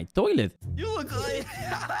evening in my toilet. You look like.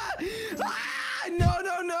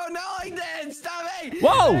 No, like that. Stop it.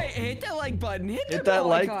 Whoa. Hey, hit that like button. Hit Hit the that bell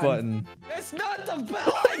like icon. button. That's not the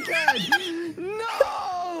bell icon.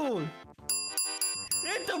 No.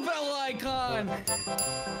 Hit the bell icon.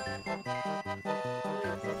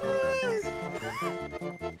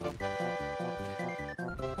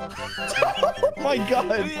 Oh my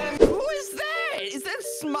God. Who is that? Is that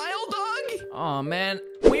Smile Dog? Oh man,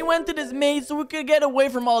 we went to this maze so we could get away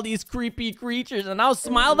from all these creepy creatures, and now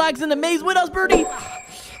Smile Dog's in the maze with us, Birdie.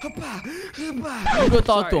 You go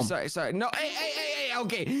talk to him. Sorry. No, hey.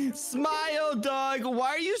 Okay, Smile Dog, why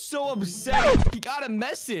are you so upset? He got a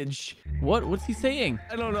message. What's he saying?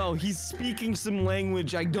 I don't know. He's speaking some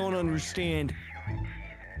language I don't understand.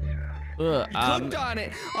 Clicked on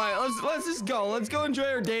it. All right, let's just go. Let's go enjoy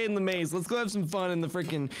our day in the maze. Let's go have some fun in the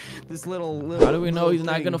freaking this little. How do we know he's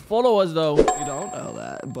not gonna follow us though? We don't know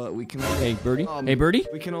that, but we can. Hey, Birdie. Hey, Birdie.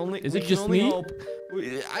 We can only. Is we it can just only me? hope.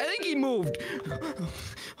 I think he moved.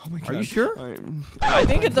 Oh my God. Are you sure? All right. I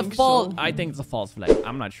think it's a false. so. I think it's a false flag.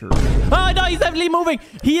 I'm not sure. Oh no, he's definitely moving.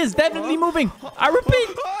 He is definitely moving. I repeat,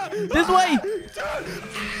 this way.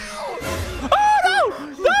 Oh no!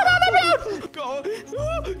 No! Go!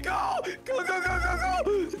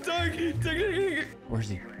 Dark. Where is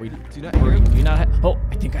he? Wait. Do you not hear him? Do you not? Oh,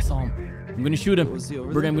 I think I saw him. I'm gonna shoot him. Was he over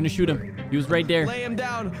Birdie, there? I'm gonna shoot him. He was right there. Lay him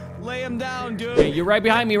down, dude. Okay, you're right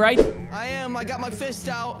behind me, right? I am. I got my fist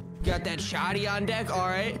out. Got that shotty on deck. All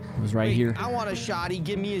right. He was right Wait, here. I want a shotty.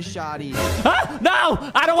 Give me a shotty. Huh?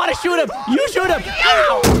 No! I don't want to shoot him. You shoot him.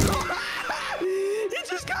 Ow! He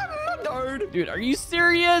just got murdered. Dude, are you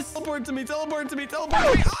serious? Teleport to me.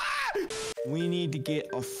 Ah! We need to get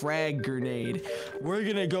a frag grenade. We're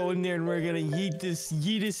gonna go in there and we're gonna yeet this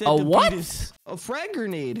at A the what? beatus. A frag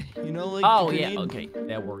grenade. You know, like Oh the yeah, grenade. okay,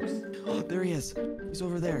 that works. Oh, there he is. He's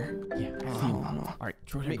over there. Yeah. Oh, All right,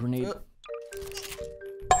 throw that grenade. uh,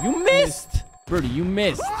 You missed, Birdie. You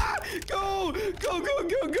missed. Go!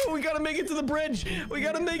 We gotta make it to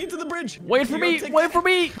the bridge. Wait for me. Wait for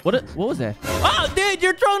me. What was that? Oh, dude,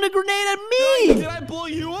 you're throwing a grenade at Did me. I blow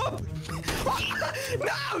you up?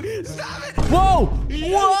 No! Stop it! Whoa!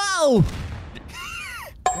 Whoa!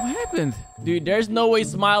 What happened? Dude, there's no way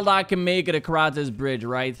Smile Dog can make it across this bridge,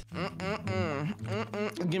 right?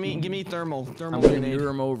 Give me thermal I'm gonna grenade. lure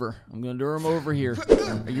him over here.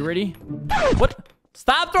 Are you ready? What?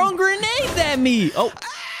 Stop throwing grenades at me! Oh,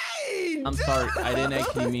 Hey, I'm sorry. I didn't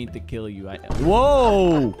actually mean to kill you.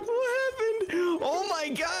 Whoa! what happened? Oh my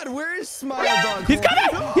God, where is Smile Dog? He's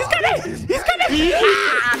coming!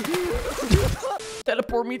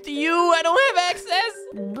 Teleport me to you. I don't have access.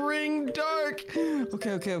 Bring Dark.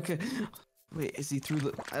 Okay. Wait, is he through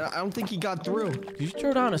the... I don't think he got through. Did you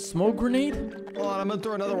throw down a smoke grenade? Hold on, I'm gonna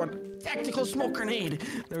throw another one. Tactical smoke grenade.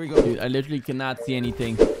 There we go. Dude, I literally cannot see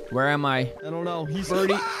anything. Where am I? I don't know. He's...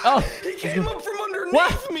 Birdie. Oh! He came up from underneath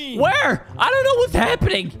What? me. Where? I don't know what's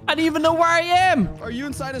happening. I don't even know where I am. Are you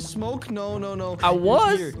inside of smoke? No. I You're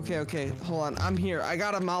was. here. Okay. Hold on. I'm here. I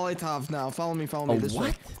got a Molotov now. Follow me A this way.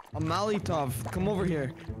 what? A Molotov. Come over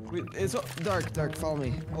here. Wait, it's Dark. Follow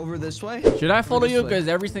me. Over this way. Should I follow this you? way. Because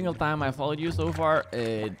every single time I followed you so far,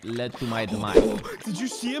 it led to my demise. Did you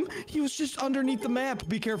see him? He was just underneath the map.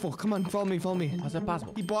 Be careful. Come on. Follow me. How's that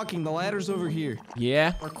possible? Keep walking. The ladder's over here.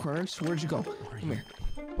 Yeah. Aquarius, where'd you go? Come here.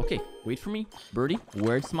 Okay, wait for me. Birdie,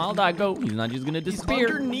 where'd Smile Dog go? He's not just gonna disappear.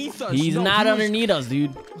 He's underneath us. He's No, not he was- underneath us,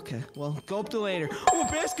 dude. Okay, well, go up the ladder. Oh,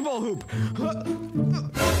 basketball hoop.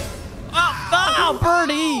 Oh,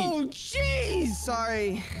 Birdie! Oh, jeez.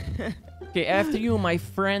 Sorry. Okay, after you, my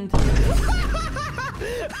friend.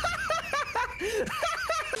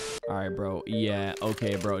 All right, bro. Yeah,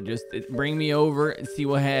 okay, bro. Just bring me over and see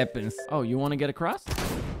what happens. Oh, you want to get across?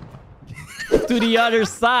 To the other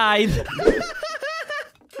side.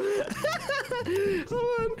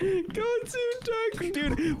 Hold on. Go too dark.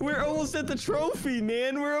 Dude, we're almost at the trophy,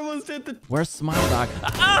 man. We're almost at the... Where's Smile Dog?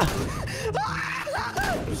 Ah!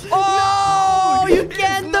 Oh, you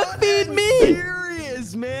can't defeat me! Serious.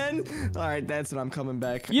 All right, that's it. I'm coming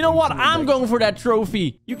back. You know what? I'm going for that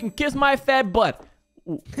trophy. You can kiss my fat butt.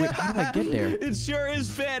 Ooh, wait, how do I get there? It sure is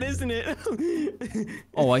fat, isn't it?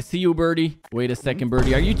 Oh, I see you, Birdie. Wait a second,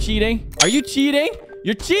 Birdie. Are you cheating? Are you cheating?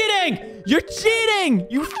 You're cheating! You're cheating!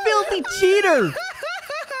 You filthy cheater!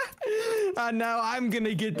 Now I'm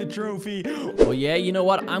gonna get the trophy. Oh yeah, you know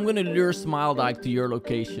what? I'm gonna lure Smile Dog to your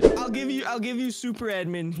location. I'll give you super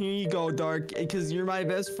admin. Here you go, Dark, because you're my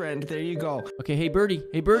best friend. There you go. Okay, hey Birdie.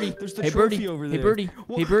 Hey Birdie. There's the hey trophy Birdie. over Hey there. Birdie.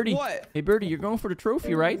 Hey Birdie. What? Hey Birdie, you're going for the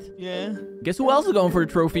trophy, right? Yeah. Guess who else is going for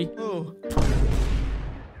the trophy? Oh.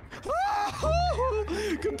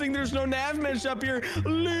 Good thing there's no nav mesh up here.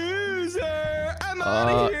 Loser! I'm out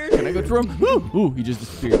of here. Can I go through him? Ooh, he just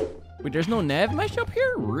disappeared. Wait, there's no nav mesh up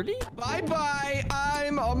here? Really? Bye-bye.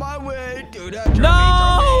 I'm on my way to the trophy.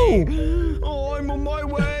 No! Trophy. Oh, I'm on my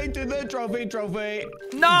way to the trophy.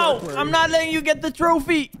 No! I'm not letting you get the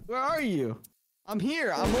trophy. Where are you? I'm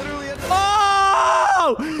here. I'm literally at the...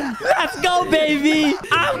 Oh! Let's go, baby!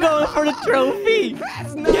 I'm going for the trophy!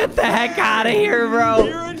 Get the heck out of here, bro!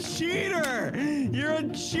 You're a cheater! You're a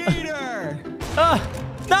cheater! No!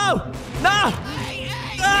 No!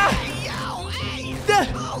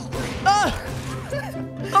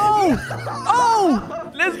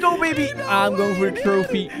 Oh! Let's go, baby! I'm going for the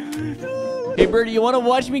trophy. Hey, Birdie, you want to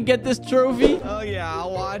watch me get this trophy? Oh, yeah,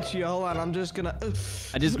 I'll watch you. Hold on, I'm just gonna...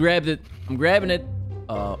 I just grabbed it. I'm grabbing it.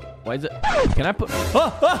 Why is it? Can I put...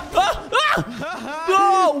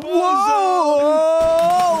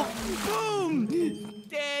 Oh! Whoa! Boom!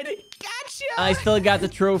 Dead. Gotcha! I still got the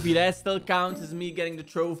trophy. That still counts as me getting the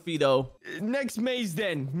trophy, though. Next maze,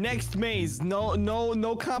 then. Next maze.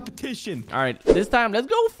 No competition. All right, this time, let's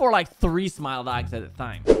go for like 3 Smile Dogs at a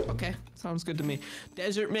time. Okay, sounds good to me.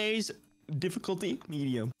 Desert maze, difficulty,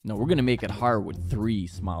 medium. No, we're gonna make it hard with 3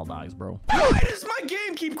 Smile Dogs, bro. Why does my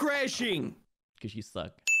game keep crashing? Because you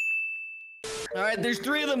suck. All right, there's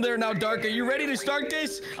 3 of them there now, Dark. Are you ready to start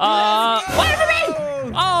this? Wait for me!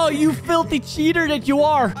 Oh, you filthy cheater that you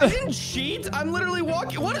are. I didn't cheat. I'm literally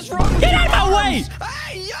walking. What is wrong with Get you? out of my way!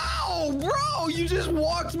 Hey, yo, bro, you just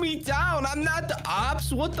walked me down. I'm not the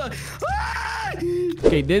ops. What the? Ah!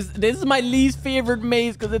 Okay, this is my least favorite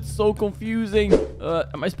maze because it's so confusing.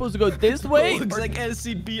 Am I supposed to go this way? Looks like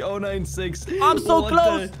SCP-096. I'm so What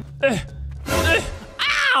close. the-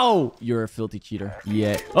 Ow! You're a filthy cheater.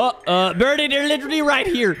 Yeah. Oh, Birdie, they're literally right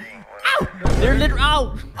here. Ow! They're literally.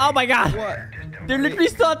 Ow! Oh my God. What? They're literally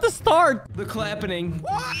still at the start. The clapping.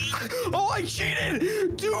 Oh, I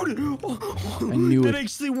cheated, dude. I knew it. That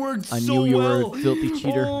actually worked I so knew you well. were a filthy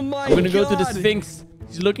cheater. Oh my I'm gonna go to the God. Sphinx.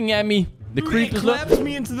 He's looking at me. The Dude, creep it is clapped looking.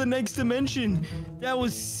 me into the next dimension. That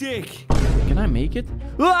was sick. Can I make it?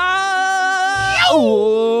 Ah!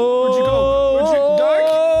 Where'd you go? Where'd you... Dark?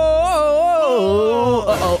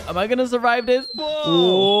 Uh-oh. Am I gonna survive this? Whoa.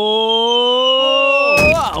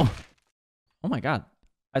 Whoa. Oh my God.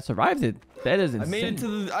 I survived it. That is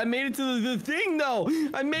insane. I made it to the thing though.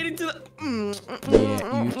 I made it to the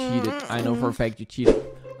Yeah, you cheated. I know for a fact you cheated.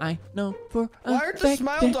 I know for a Why aren't the fact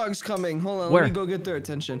smile that- dogs coming? Hold on, Where? let me go get their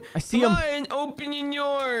attention. I see Come them. on, open the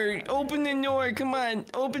door. Open the door. Come on,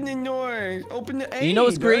 open the door. Open the. Hey, You know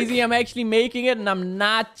what's Dark. crazy? I'm actually making it and I'm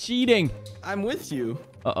not cheating. I'm with you.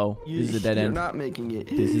 Uh-oh. This is a dead You're end. not making it.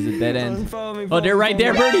 This is a dead end. Follow me, Oh, follow they're me, right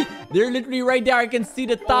there, follow me. Birdie. They're literally right there. I can see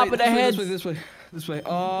the top Wait, of the heads. This way.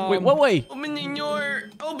 Wait, what way? Open the door.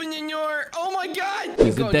 Open the door. Oh my God.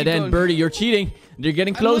 This is a dead end, Birdie. You're cheating. They're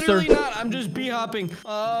getting closer. I'm literally not. I'm just b-hopping.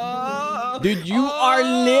 Dude, you are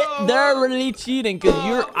literally cheating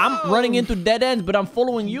because I'm running into dead ends, but I'm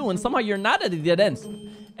following you, and somehow you're not at the dead ends.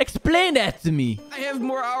 Explain that to me. I have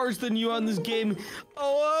more hours than you on this game.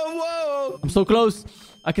 Whoa. I'm so close.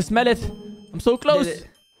 I can smell it. I'm so close. Did it.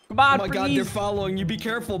 Come on, Oh my please. God, they're following you. Be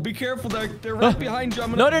careful. Be careful. They're right behind you.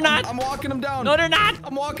 No, they're not. I'm walking them down. No, they're not.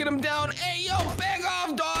 I'm walking them down. Hey, yo, back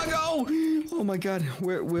off, doggo. Oh my God,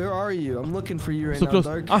 where are you? I'm looking for you right So now, close.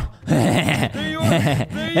 Dark. There you are. There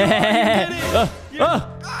you are. You did it.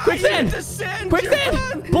 Quicksand. You descend. Quicksand.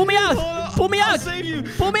 Come on. Pull me out. Pull me I'll out. save you.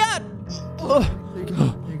 Pull me out. There you go.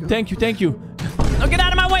 There you go. Thank you. Oh, get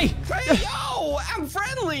out of my way. Hey, yo, I'm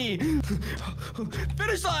friendly.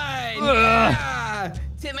 Finish line. Yeah.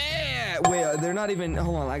 Timmy. Wait, they're not even.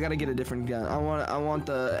 Hold on, I gotta get a different gun. I want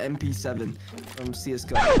the MP7 from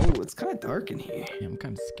CS:GO. Oh, it's kind of dark in here. Yeah, I'm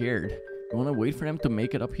kind of scared. You want to wait for them to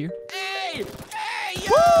make it up here? Hey,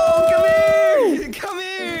 yo, come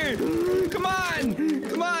here. Come on,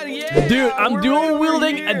 yeah. Dude, I'm dual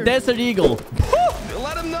wielding a Desert Eagle.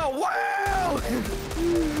 Let him know. Wow.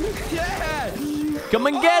 Yeah. Come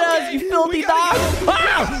and get us, you filthy dog.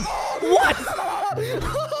 What?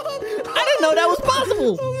 I didn't know that was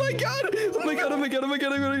possible. Oh my God. my god, oh my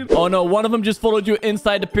god, oh my god. Oh no, one of them just followed you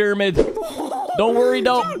inside the pyramid. Don't worry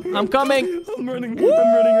though. I'm coming. I'm running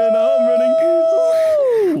right now. I'm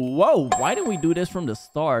running. Whoa, why didn't we do this from the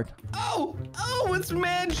start? Oh, it's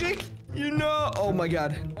magic. You know. Oh my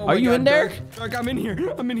god. Oh Are you in there? Dark, I'm in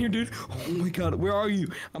here. I'm in here, dude. Oh my god, where are you?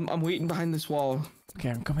 I'm waiting behind this wall. Okay,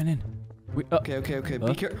 I'm coming in. Okay.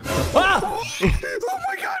 Be careful. Ah! Oh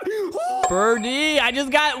my god. Oh. Birdie,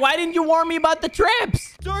 why didn't you warn me about the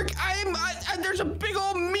traps? Dark, there's a big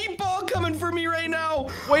old meatball coming for me right now.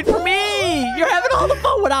 Wait for me. You're having all the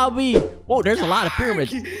fun without me. Whoa, there's a lot of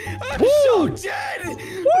pyramids. I'm so dead.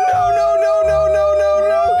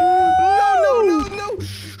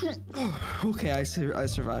 No. Okay, I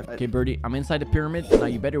survived. Okay, Birdie, I'm inside the pyramid. Now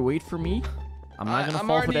you better wait for me. I'm not gonna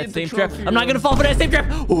fall for that same trap. room. I'm not gonna fall for that same trap.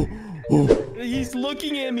 He's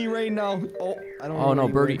looking at me right now. Oh, I don't know. Oh no,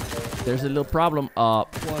 Birdie, there's a little problem.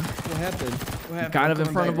 What happened? What happened? Kind of in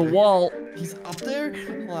front of a wall. He's up there?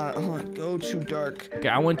 Hold on. Go too dark. Okay,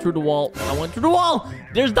 I went through the wall.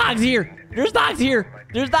 There's dogs here. There's dogs here.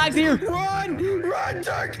 Run,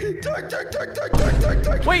 dark.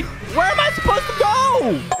 Wait, where am I supposed to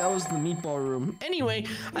go? That was the meatball room. Anyway,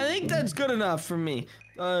 I think that's good enough for me.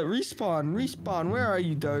 Respawn. Where are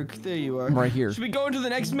you, Dark? There you are. I'm right here. Should we go into the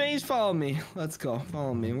next maze? Follow me. Let's go.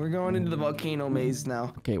 Follow me. We're going into the volcano maze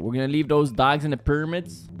now. Okay, we're gonna leave those dogs in the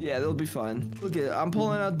pyramids. Yeah, they'll be fine. Look at it. I'm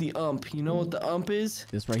pulling out the ump. You know what the ump is?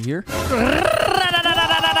 This right here.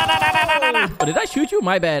 Oh, did I shoot you?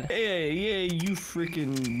 My bad. Hey, you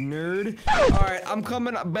freaking nerd. All right, I'm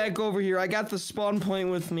coming back over here. I got the spawn point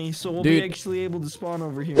with me, so we'll be actually able to spawn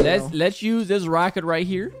over here Let's use this rocket right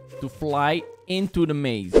here to fly into the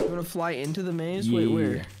maze. You want to fly into the maze? Yeah, Wait,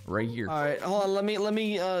 where? Right here. All right, hold on. Let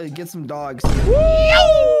me get some dogs.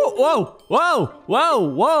 Whoa!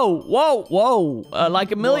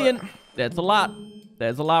 Like a million. What? That's a lot.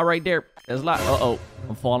 That's a lot right there. That's a lot. Uh-oh.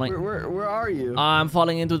 I'm falling. Where are you? I'm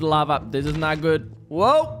falling into the lava. This is not good.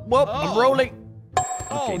 Whoa. I'm rolling.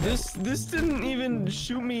 Oh, this didn't even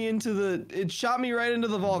shoot me into the... It shot me right into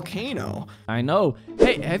the volcano. I know.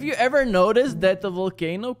 Hey, have you ever noticed that the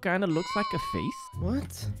volcano kind of looks like a face?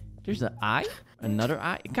 What? There's an eye. Another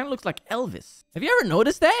eye. It kind of looks like Elvis. Have you ever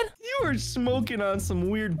noticed that? You were smoking on some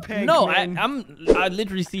weird peg, No, man. I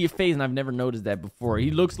literally see your face and I've never noticed that before.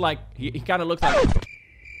 He looks like... He kind of looks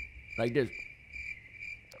like this.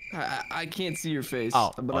 I can't see your face,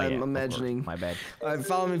 but yeah, I'm imagining. My bad.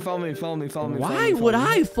 Follow me. Why would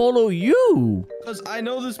I follow you? Because I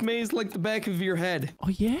know this maze like the back of your head. Oh,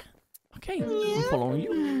 yeah? Okay, I'm following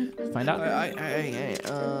you. Find out.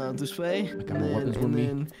 This way. I got my weapons with me.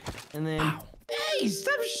 And then. Ow. Hey,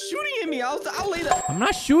 stop shooting at me. I'll lay that. I'm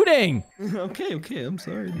not shooting. Okay. I'm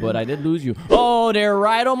sorry. Dude. But I did lose you. Oh, they're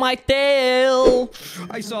right on my tail.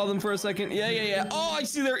 I saw them for a second. Yeah. Oh, I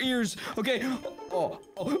see their ears. Okay. Oh,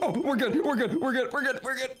 we're good.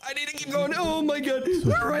 I need to keep going. Oh my god.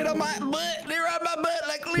 They're right on my butt. They're on my butt.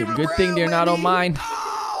 Like leave Good thing they're not on mine.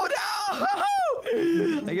 Oh no.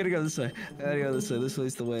 I gotta go this way. This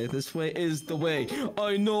way's the way. This way is the way.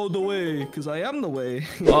 I know the way, because I am the way.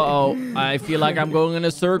 Uh-oh. I feel like I'm going in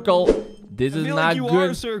a circle. This is not you good. Are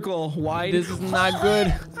a circle. Why? This is not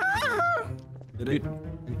good.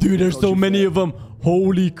 Dude, there's so many of them.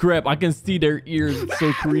 Holy crap. I can see their ears. It's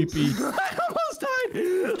so creepy. I almost died.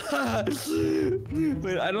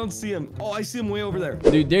 Wait, I don't see him. Oh, I see him way over there.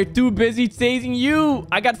 Dude, they're too busy chasing you.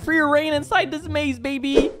 I got free reign inside this maze,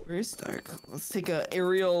 baby. Where is Dark? Let's take an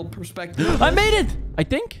aerial perspective. I made it, I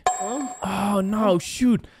think. Oh, no,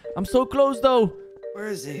 shoot. I'm so close, though. Where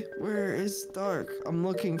is he? Where is Dark? I'm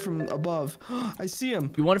looking from above. I see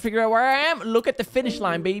him. You want to figure out where I am? Look at the finish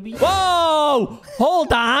line, baby. Whoa!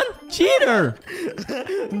 Hold on. Cheater.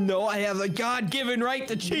 No, I have a God-given right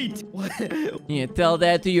to cheat. What? You tell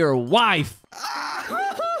that to your wife.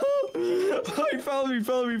 Follow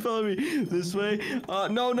me. This way.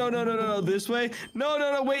 No. This way.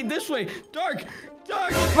 No. Wait, this way. Dark.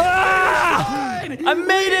 Ah! I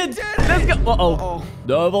made it. Let's go. Uh-oh.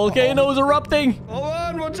 The volcano is erupting. Hold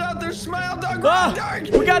on. Watch out. There's smile. Dark. Dark.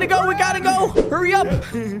 We gotta go. Hurry up.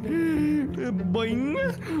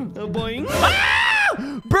 Boing. Ah!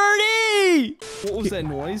 Birdie! What was that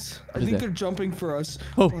noise? I think they're jumping for us.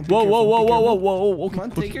 Oh, whoa. Okay. Come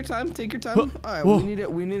on, take your time. All right,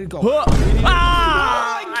 we need to go.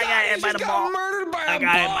 Ah! I got hit by the ball. Murdered by a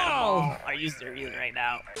ball. Are you serious right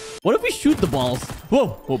now? What if we shoot the balls?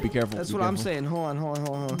 Whoa, be careful. That's what I'm saying. Hold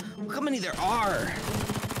on. Look how many there are.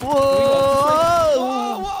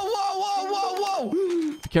 Whoa!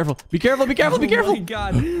 Be careful. Oh my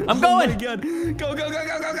god. I'm going. Oh my god. Go.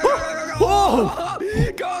 Whoa!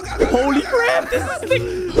 Go. Holy crap, this is sick.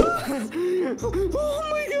 Oh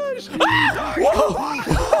my gosh.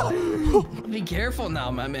 Be careful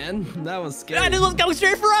now, my man. That was scary. Yeah, this one's going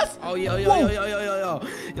straight for us. Oh, yo.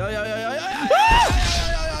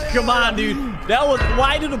 Come on, dude. That was,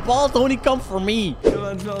 why do the balls only come for me? Come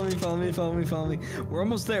on, follow me. We're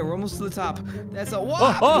almost there. We're almost to the top. That's a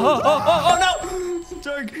Oh, no.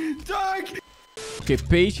 Dark. Okay,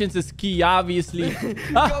 patience is key, obviously. Go.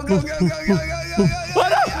 Oh, no.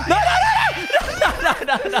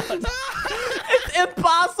 It's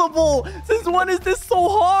impossible. Since when is this so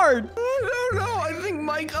hard? I don't know. I think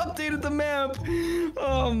Mike updated the map.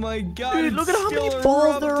 Oh my god. Dude, look at how many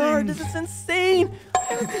balls there are. This is insane. I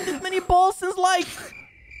haven't seen this many balls since like...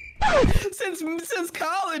 Since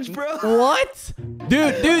college, bro. What?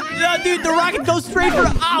 Dude, the rocket goes straight for...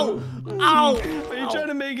 Ow. Are you trying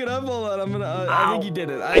to make it up? Hold on, I'm gonna... I think you did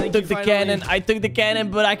it. I took the cannon. I took the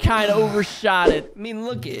cannon, but I kind of overshot it. I mean,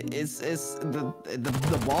 look, it's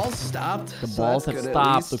the balls stopped. The balls have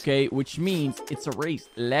stopped, okay? Which means it's a race.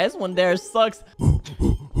 Last one there sucks.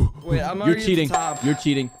 Wait, I'm already You're cheating. at the top.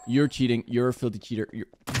 You're cheating. You're a filthy cheater.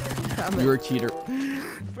 You're a cheater.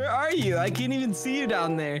 Where are you? I can't even see you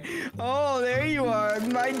down there. Oh, there you are.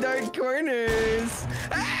 My dark corners.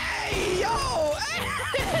 Hey, yo.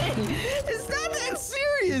 Hey. It's not that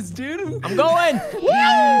serious, dude. I'm going.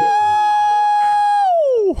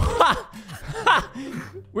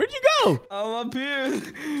 Where'd you go? I'm up here.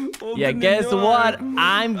 Yeah, guess what?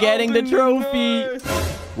 I'm getting the trophy.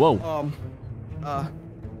 Whoa.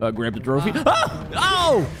 Grab the trophy.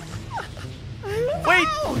 Oh! Wait,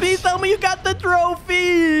 please tell me you got the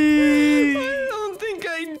trophy. I don't think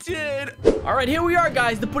I did. All right, here we are,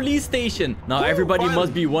 guys, the police station. Now, everybody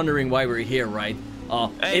must be wondering why we're here, right?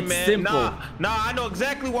 Hey, it's man, simple. Nah, I know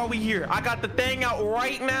exactly why we here. I got the thing out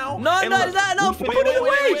right now. No, put it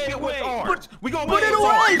away.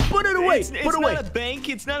 Put it away. It's not a bank.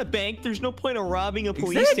 It's not a bank. There's no point of robbing a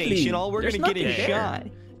police station. All we're gonna get is shot.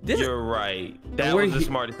 You're right. That was the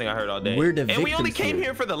smartest thing I heard all day. We're the and we only victims came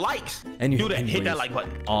here for the likes. And you hit that like button.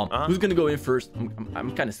 Who's gonna go in first?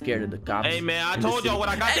 I'm kind of scared of the cops. Hey man, I told y'all when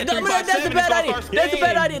I got that That's a bad idea. That's a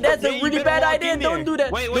bad idea. That's a really bad idea. Don't do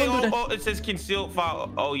that. Wait. Oh, it says concealed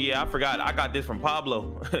file. Oh yeah, I forgot. I got this from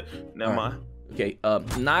Pablo. Never mind. Okay.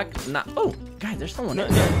 Knock. Oh, guys, there's someone.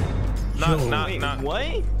 Knock.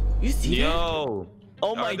 What? You see that?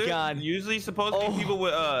 Oh my god. Usually supposed to be people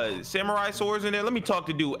with samurai swords in there. Let me talk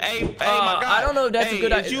to dude. Hey, my god. I don't know if that's a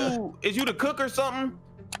good idea. Is you the cook or something?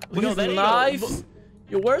 With his knives?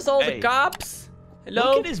 Yo, where's all the cops?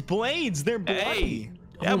 Hello? Look at his blades. They're bloody.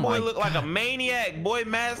 That boy look like a maniac, boy,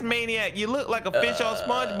 mass maniac. You look like a fish on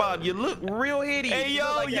SpongeBob. You look real hideous. Hey,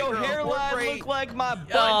 yo, your hairline look like my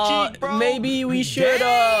butt cheek, bro. Maybe we should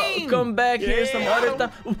come back here some other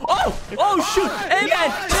time. Oh, shoot. Hey,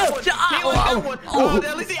 man.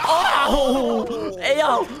 Hey,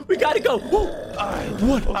 yo, we gotta go.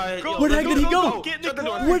 What? Where the heck did he go?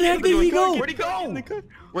 Where the heck did he go? Where'd he go?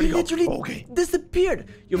 He literally disappeared.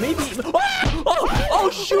 Yo, maybe. Oh,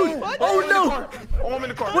 shoot. Oh, no. Oh, I'm in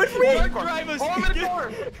the car. Wait for me. I'm in the car.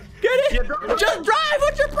 Get it? Just drive.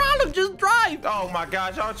 What's your problem? Just drive. Oh my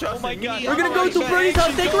gosh, y'all trust me. We're gonna go to Bernie's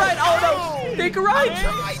house. Take a ride. Oh no. Take a ride.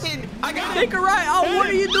 Take a ride. Oh, what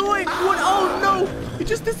are you doing? What? Oh no. He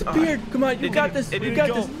just disappeared. Come on, you got this. You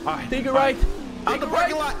got this. Take a ride. Out the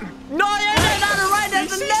parking lot. No, that's not a right.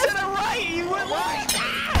 That's a left. Right. You went right.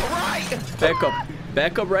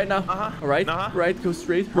 Back up right now. All right. Right. Go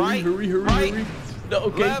straight. Hurry. No,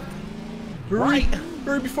 okay. Hurry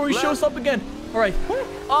before he shows up again. All right.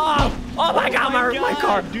 Oh my God, my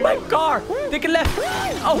car. Take a left.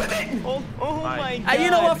 Oh my God. You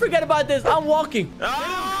know what? Forget about this. I'm walking.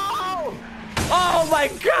 Oh my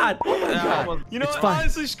God. You know what?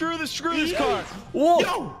 Honestly, screw this car. Whoa.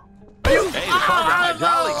 Yo. Hey, the car got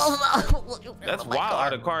hydraulics. That's wild. How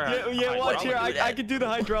the car yeah, watch here. I can do the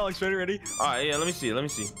hydraulics. Ready? All right, yeah, let me see.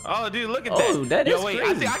 Oh, dude, look at that. Oh, that is wait,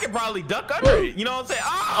 crazy. I think I could probably duck under it. You know what I'm saying?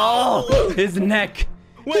 Oh, his neck.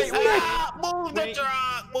 Wait. Move the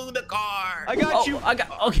truck. Move the car. I got you.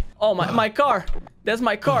 Okay. Oh, my car. That's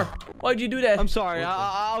my car. Why'd you do that? I'm sorry.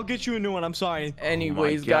 I'll get you a new one. I'm sorry.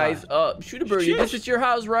 Anyways, guys, Shooter Birdie, this is your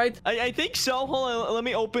house, right? I think so. Hold on. Let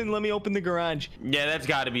me open the garage. Yeah, that's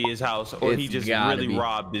got to be his house, or he just really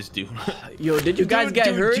robbed this dude. Yo, did you guys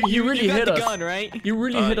get hurt? You really hit us. You got the gun, right? You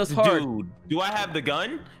really hit us hard. Dude, do I have the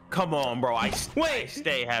gun? Come on, bro. I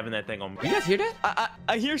stay having that thing on me. You guys hear that?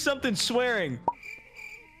 I hear something swearing.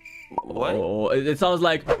 What? Oh, it sounds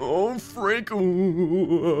like, oh, Frank.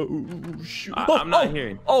 Oh, shoot. I'm not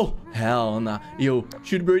hearing. Oh, hell nah. Yo,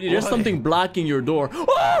 shoot, Birdie, there's something blocking your door.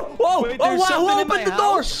 Oh, whoa, Wait, oh, there's wow, something who in my opened the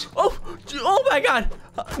door? house? Oh my God.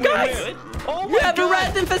 Guys, Wait. Oh you my have a God.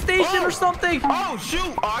 rat infestation or something. Oh, shoot.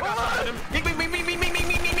 Oh, I got him.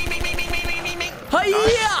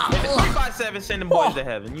 Hi-ya! 357, send them boys to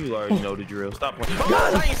heaven. You already know the drill. Stop playing.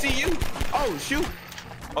 Oh, I didn't see you. Oh, shoot.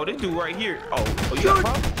 Oh, this dude right here. Oh, you got a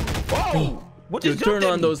problem? Whoa. What Dude, just turn jumped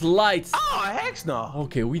at on me? those lights. Oh, heck no.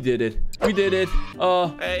 Okay, we did it. We did it.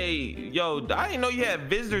 Hey, yo, I didn't know you had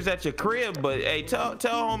visitors at your crib, but hey, tell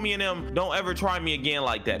homie and them don't ever try me again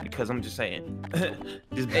like that, because I'm just saying.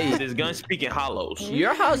 this gun speaking hollows.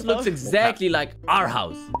 Your house looks exactly like our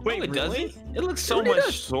house. Wait, no, it doesn't. It looks so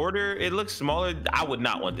much shorter. It looks smaller. I would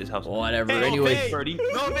not want this house. Whatever. Hey, Anyways, Birdie.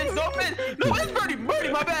 No offense, no offense. No offense, Birdie,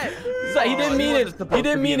 my bad. So he didn't mean it. He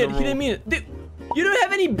didn't mean it. He didn't mean it. Dude, you don't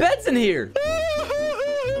have any beds in here.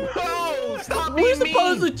 Oh, stop We're being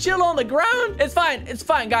supposed mean. to chill on the ground. It's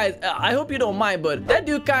fine, guys. I hope you don't mind, but that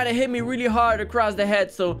dude kind of hit me really hard across the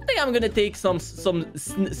head, so I think I'm gonna take some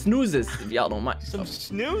snoozes, if y'all don't mind. Some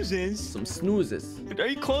snoozes? Some snoozes. Are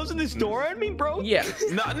you closing this door on me, bro? Yeah.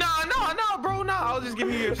 No, bro, no. I was just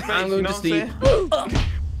giving you your space. I'm you going know to what sleep. I'm saying?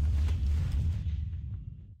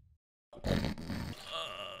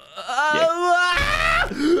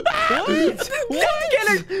 Jeff the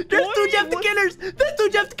Killers! There's two Jeff the Killers! There's two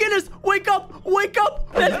Jeff the Killers! Wake up! Wake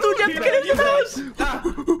up! There's two Jeff the Killers in the house!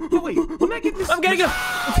 Oh, wait, let me get this. I'm getting him!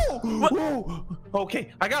 What?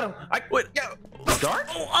 Okay, I got him. Wait. Dark?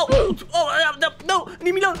 No,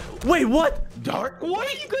 leave me alone! Wait, what? Dark? What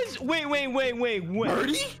are you guys? Wait.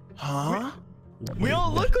 Birdie? Huh? We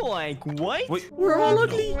all look alike. What? Wait. We're all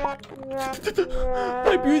ugly.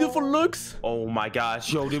 My beautiful looks. Oh my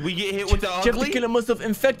gosh, yo, did we get hit with the Jeff the ugly? Killer must have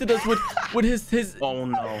infected us with his Oh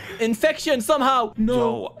no. infection somehow. No,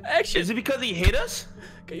 Yo, action. is it because he hit us?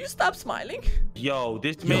 Can you stop smiling? Yo,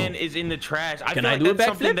 this man is in the trash. I Can feel I like do a that's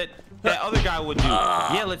something backflip? that other guy would do.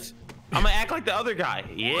 Yeah, I'm gonna act like the other guy.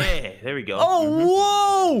 Yeah, there we go.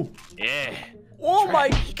 Oh, whoa! Yeah. Oh my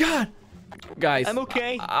God, guys. I'm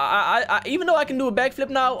okay. I even though I can do a backflip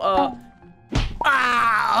now,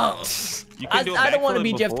 You can do a I don't want to backflip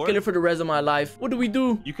be Jeff the before? Killer for the rest of my life. What do we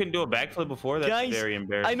do? You can do a backflip before? That's Guys, very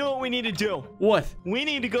embarrassing. I know what we need to do. What? We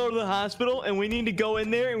need to go to the hospital and we need to go in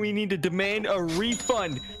there and we need to demand a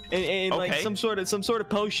refund and like Okay. some sort of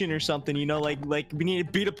potion or something, you know, like we need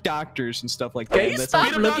to beat up doctors and stuff like that. Can you That's stop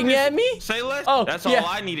Beat him looking down, at me? Say less? Oh, That's yeah. all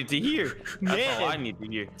I needed to hear. That's Yeah. all I need to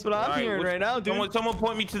hear. That's what I'm hearing right now, dude. Someone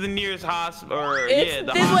point me to the nearest hospital. Or, It's yeah,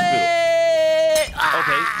 the this hospital. way.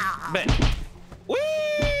 Okay, bet.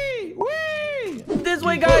 Whee! Whee! This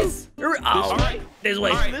way, guys. All right. This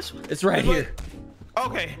way. All right. It's right This way. here.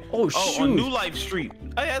 Okay. Oh, on shoot. New Life Street.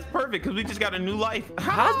 Oh, yeah, that's perfect because we just got a new life.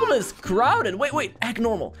 Hospital is crowded. Wait. Act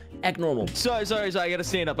normal. Act normal. Sorry. I gotta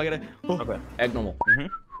stand up. Okay. Act normal.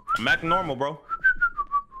 I'm acting normal, bro.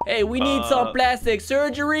 Hey, we need some plastic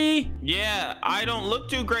surgery. Yeah, I don't look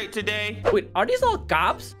too great today. Wait, are these all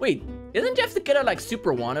cops? Wait, isn't Jeff the Killer like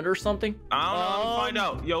super wanted or something? I don't know. Let me find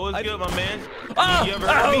out. Yo, what's good, my man? Oh, You ever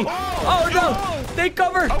heard me? oh no! They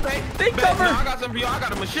cover! Okay. They Bet. cover! No, I got something for you. I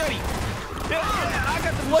got a machete. Yeah, I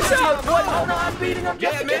got the Watch machete. out! What? Oh no, I'm beating up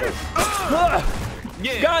Jeff Yeah, the man. Killer! Ugh.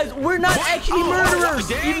 Yeah. Guys, we're not actually murderers,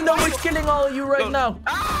 dang, even though we're why- killing all of you right now.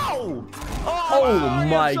 Ow! Oh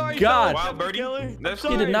my sorry, God! Wow, Birdie. Killer. That's He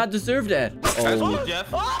cool. did not deserve that. That's Oh. cool, Jeff.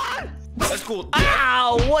 That's cool.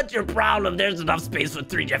 Ow! What's your problem? There's enough space for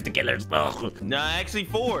 3 Jeff the Killers. Ugh. Nah, actually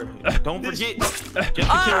 4. Don't forget. Jeff the Killer's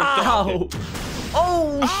Ow!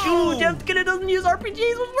 Oh, Ow! shoot! Jeff the Killer doesn't use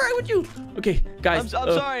RPGs. What's wrong with you? Okay, guys. I'm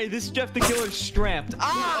sorry. This is Jeff the Killer's strapped.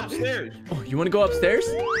 upstairs. Oh, you want to go upstairs?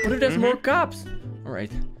 What if there's more cops? All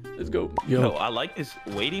right, let's go. Yo, I like this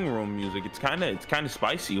waiting room music. It's kind of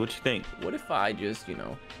spicy. What you think? What if I just,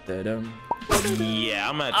 da-dum. Yeah,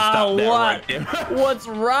 I'm gonna have to stop that what? right there. What's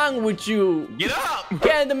wrong with you? Get up!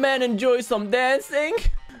 Can the man enjoy some dancing?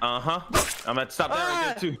 Uh-huh. I'm gonna have to stop that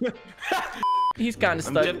right there too. He's kind of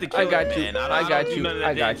I'm stuck. Jeff the I Killer, got you. man. I I don't got do you. none of that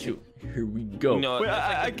I got dancing. you. Here we go. You know, Wait,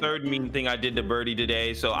 that's like the third mean thing I did to Birdie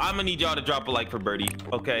today. So I'm gonna need y'all to drop a like for Birdie,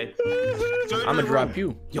 okay? I'm gonna drop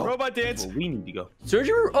you. Yo, Robot dance. well, we need to go.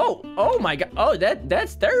 Surgery? Oh my God. Oh,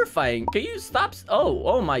 that's terrifying. Can you stop?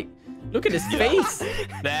 Oh my. Look at his face.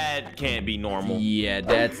 That can't be normal. Yeah,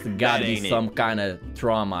 that's gotta be ain't it. some kind of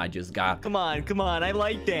trauma I just got. Come on. I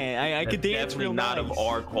like that. I could That's dance definitely real not nice. of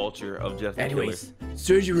our culture of just the Anyways,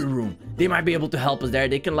 surgery room. They might be able to help us there.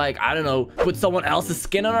 They can, like, I don't know, put someone else's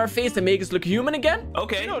skin on our face and make us look human again.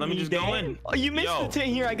 Okay, let me just go in. Oh, you missed the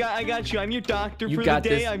thing. Here, I got you. I'm your doctor You for the got day.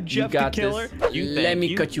 this. I'm You Jeff the got Killer. this. Let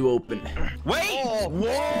me cut you open. Wait!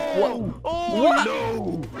 Whoa! Oh, What?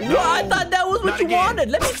 No! What? I thought that was what Not you again. wanted.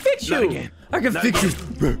 Let me fix you. Not again. I can Not fix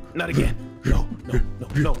again. you. Not again.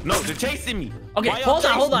 No, they're chasing me. Okay, Why y'all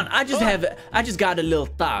hold on. chasing me? I just got a little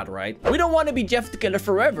thought, right? We don't want to be Jeff the Killer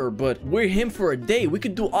forever, but we're him for a day. We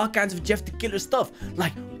could do all kinds of Jeff the Killer stuff.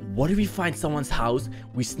 Like, what if we find someone's house,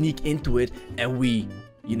 we sneak into it, and we,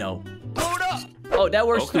 you know, Blow it up. oh, that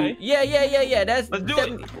works Okay. too. Yeah. Let's do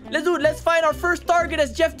it. Let's do it. Let's find our first target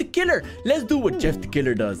as Jeff the Killer. Let's do what Jeff the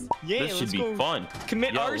Killer does. yeah, This should let's be go fun.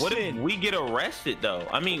 Commit Yo, what if arson. we get arrested though?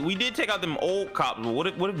 I mean, we did take out them old cops, but what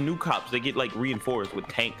if new cops, they get like reinforced with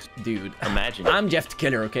tanks? Dude, Imagine. I'm Jeff the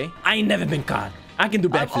Killer, okay? I ain't never been caught. I can do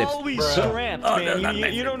I'm backflips. always strapped, Oh, man. no,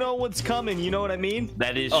 not You don't know what's coming. You know what I mean?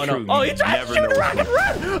 That is Oh, true. no. Oh, You he tried to never shoot a know. rocket.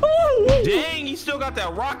 Run! Oh, Dang, he still got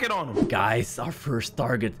that rocket on him. guys, our first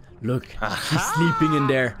target. Look, he's sleeping in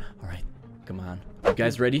there. All right, come on. You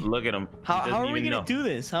guys ready? Look at him. How are we gonna do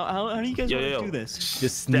this? How do you guys want to do this?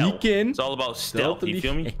 Just Stealth. sneak in. It's all about stealth. You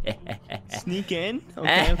feel me? Sneak in?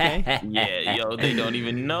 Okay. Yeah, yo, they don't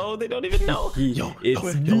even know. They don't even know. Yo,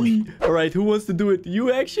 It's me. All right, who wants to do it?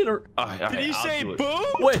 You action or? all right, Did you I'll say do it. boom?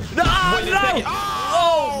 Wait, no, Wait a no! second.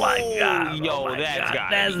 Oh my God! Yo, Oh my that's God.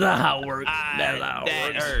 got That's not how it works. That's not how it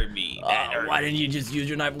that works. hurt me. That hurt Why me. didn't you just use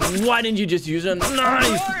your knife? Why didn't you just use a knife?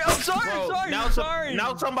 I'm sorry. Bro,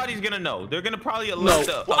 now somebody's gonna know. They're gonna probably alert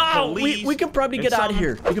the police. we can probably and get out of something.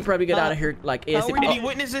 here. We can probably get out of here like ASAP. Any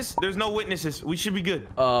witnesses? There's no witnesses. We should be good.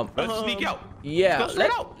 Let's sneak out. Yeah, Let's go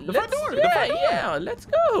straight out. The front door. Yeah, let's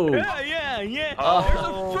go. Yeah. There's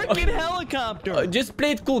Oh. a freaking helicopter. Just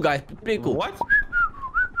play it cool, guys. Play it cool. What?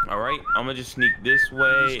 All right, I'm gonna just sneak this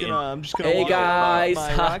way. I'm just gonna Hey walk guys,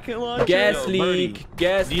 my rocket launcher. gas Yo, leak, Birdie,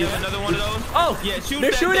 gas Do you leak. have another one of those? Oh, Yeah, shoot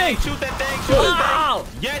they're that shooting. thing. Shoot that thing. Shoot that Oh,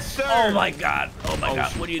 thing. Yes, sir. oh my God. Oh my God.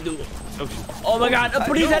 shoot. What do you do? Oh, shoot. Oh my God. A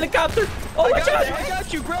police no. helicopter. Oh, watch I out.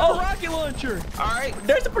 got you. Grab Oh. the rocket launcher. All right.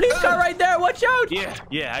 There's a police car right there. Watch out.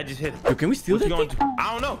 Yeah, I just hit it. Yo, can we steal What you that going thing? to?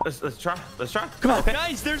 I don't know. Let's try. Come on.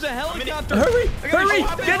 Guys, there's a helicopter. Hurry. Hurry.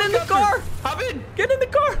 hop in Get in the helicopter. car. Hop in. Get in the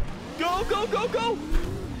car. Go.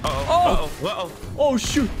 Uh-oh. Oh,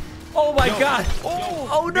 shoot. Oh my Yo. God.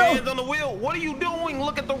 Oh no. Hands on the wheel. What are you doing?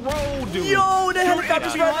 Look at the road, dude. Yo, the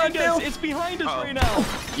helicopter's It's right behind there. us. It's behind us Uh-oh. right now.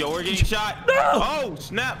 Yo, we're getting shot. No. Oh,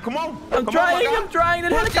 snap. Come on. I'm Come trying. on, my I'm guy. trying. The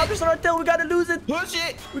Push helicopter's on our tail. We gotta lose it. it. Push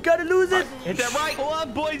it. We gotta lose it. Hit that right. Hold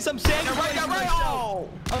on, boys. I'm standing That right. Oh.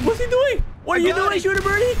 What's he doing? What are you got doing, it. Shooter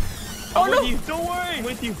Birdie? Oh with no. you. Don't worry. I'm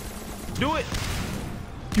with you. Do it.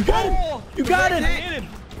 You got it. You got I it. hit him.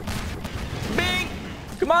 Bing.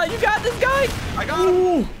 Come on. You got this guy. I got him.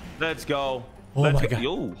 Ooh. Let's go. Oh Let's my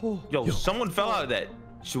go. God. Yo, someone fell out of that.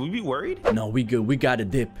 Should we be worried? No, we good. We got a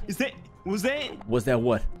dip. Was Was that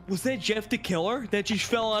what? that Jeff the Killer that just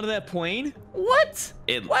fell out of that plane? What?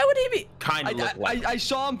 It Why would he be? kind of looked like. I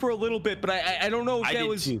saw him for a little bit, but I don't know if I that did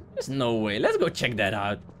was. too. There's no way. Let's go check that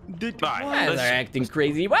out. All right, Guys let's- are acting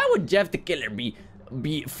crazy. Why would Jeff the Killer be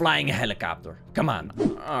flying a helicopter? Come on.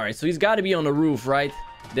 All right, so he's got to be on the roof, right?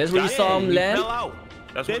 That's where you saw him He land. fell out.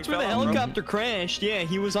 That's That's where he the fell out, bro. helicopter crashed. Yeah,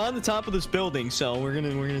 he was on the top of this building, so we're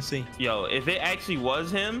gonna see. Yo, if it actually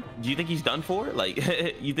was him, do you think he's done for? Like,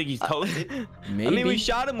 you think he's toasted? Maybe. I mean, we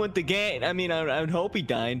shot him with the gat. I mean, I would hope he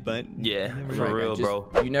died, but Yeah, Right, for real, just- bro.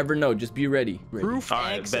 You never know. Just be ready. roof All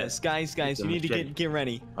right, access, guys. You Let me need to check. get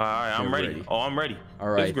ready. All right, I'm You're ready. ready. Oh, I'm ready. All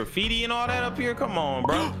There's right. graffiti and all that up here. Come on,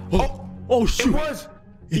 bro. Oh it shoot! was.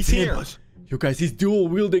 It's here. him. You guys, he's dual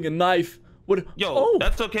wielding a knife. What? Yo, Oh.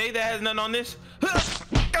 that's okay. That has nothing on this.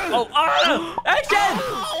 Oh, action!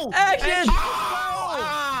 Ow! Action!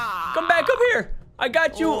 Ah! Come back up here. I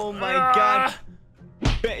got you. Oh my Ah.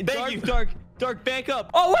 God! you. Dark, back up.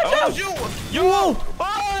 Oh, watch Oh, out! shoot! Yo!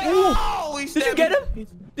 Oh, he Did you stabbed get me. him?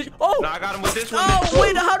 Did you, oh! No, I got him with this one. Oh,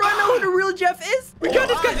 wait, how do I know who the real Jeff is? We got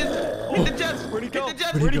this I guy. just hit the jets. Where'd he go? Hit the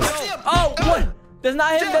jets. Where'd he go? Oh, what? That's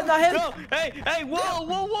not him. That's not him. No, hey,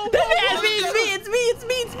 whoa! That's me.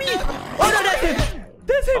 It's me. Oh, no, that's him.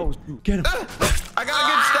 That's him. Oh, shoot. Get him. I got a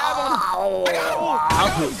good stab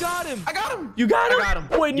on him. Got him. I got him. You got him? I got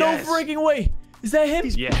him. Wait, Yes. no freaking way. Is that him?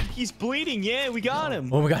 Yeah. He's bleeding. Yeah, we got him.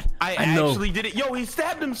 Oh my God. I know. actually did it. Yo, he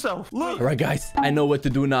stabbed himself. Look. All right, guys. I know what to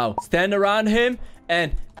do now. Stand around him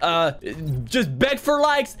and just beg for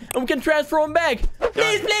likes, and we can transfer him back.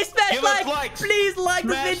 Please smash Give us like. likes. Please like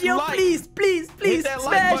this Smash video. like. Please Hit that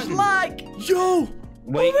like smash button. like. Yo.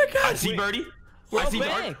 Wait, Oh my God. I see Birdie. I see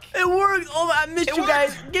Dark. It worked. Oh, I missed you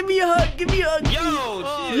guys. Give me a hug. Give me a hug.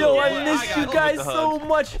 Yo, I missed you guys so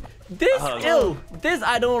much. This this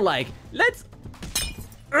I don't like. Let's.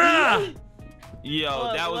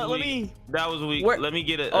 Yo, that was weak. That was weak. Let me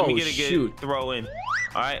get a good throw in.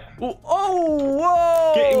 All right. Oh,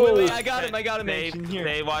 whoa. Wait, I got him.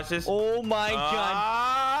 Dave, watch this. Oh my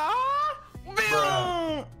god.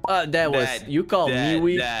 That was you called me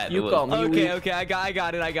weak. You called me weak. Okay, I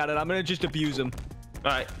got it. I'm gonna just abuse him.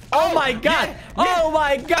 All right. Oh my god. Oh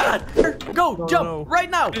my god. Go, jump right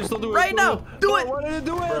now. Right now. Do it. What did it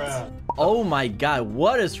do it? Oh my god.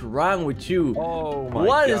 What is wrong with you? Oh my god.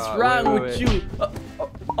 What is wrong with you?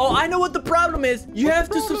 Oh, I know what the problem is. You have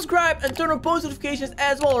to subscribe and turn on post notifications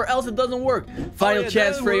as well, or else it doesn't work. Final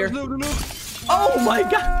chance, Freya. Oh my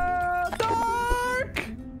god. Dark.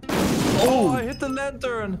 Oh, I hit the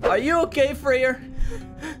lantern. Are you okay, Freya?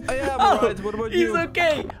 I am alright. What about you? He's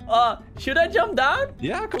okay. Should I jump down?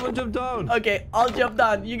 Yeah, come on, jump down. Okay, I'll jump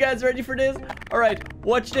down. You guys ready for this? All right,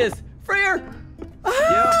 watch this. Freya.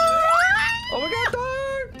 Yeah. Oh my god,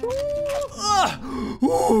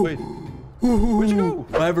 Dark. Wait. Where'd you go?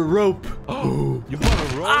 I have a rope. You brought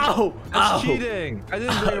a rope? Ow! That's cheating. I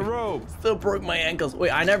didn't bring a rope. Still broke my ankles.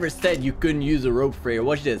 Wait, I never said you couldn't use a rope, Freya.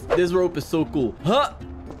 Watch this. This rope is so cool. Huh?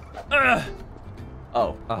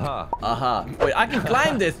 Oh. Wait, I can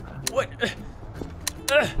climb this. Wait.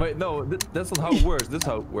 Wait, no, that's not how it works. This is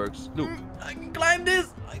how it works. Look. I can climb this.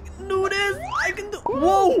 I can do this. I can do.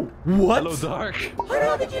 Whoa! What? Hello, Dark.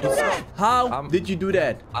 How did you do that? How did you do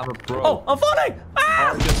that? I'm a pro. Oh, I'm falling.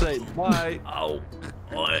 I can say bye. Oh,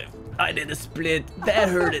 I did a split. That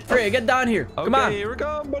hurt it. Freya, get down here. Come on. Here we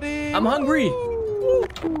go, buddy. I'm hungry.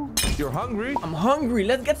 You're hungry? I'm hungry.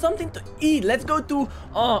 Let's get something to eat. Let's go to,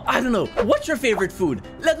 I don't know. What's your favorite food?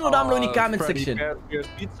 Let me know down below in the comment section.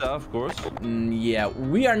 Pizza, of course. Yeah,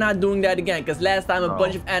 we are not doing that again because last time a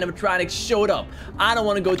bunch of animatronics showed up. I don't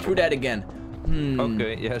want to go through that again.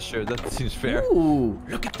 Okay, yeah, sure. That seems fair. Ooh,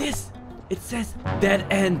 look at this. It says, dead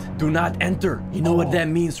end, do not enter. You know what that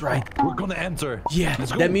means, right? We're gonna enter. Yeah,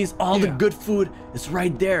 that means all the good food is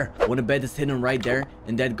right there. Wanna bet it's hidden right there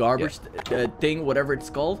in that garbage thing, whatever it's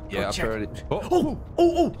called? Yeah, I've heard it. Oh!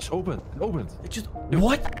 It's open. It opened. It just,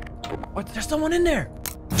 what? There's someone in there.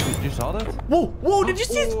 You saw that? Whoa, did you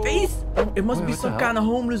see his face? Oh, it must be some kind of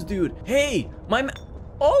homeless dude. Hey, my man.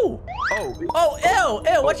 Oh, ew,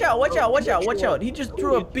 watch out. He just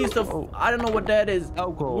threw a piece of, I don't know what that is.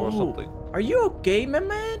 Alcohol or something. Are you okay, my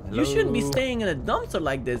man? Hello? You shouldn't be staying in a dumpster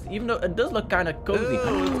like this, even though it does look kind of cozy.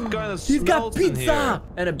 He's got pizza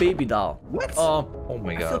and a baby doll. What? Oh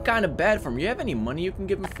my god. I feel kind of bad for him. You have any money you can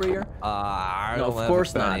give him, Freya? I no, don't of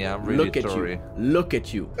course have a penny. not. I'm really Look at sorry. you. Look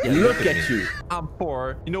at you. Look at you. I'm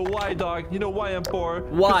poor. You know why, dog? You know why I'm poor?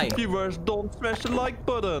 Why? Because the viewers don't smash the like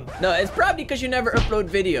button. No, it's probably because you never upload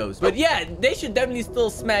videos. But yeah, they should definitely still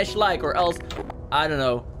smash like, or else, I don't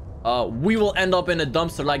know. We will end up in a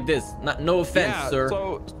dumpster like this. No offense, sir.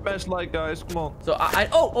 So smash like, guys. Come on. So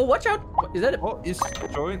oh, watch out. Is that it? Oh, he's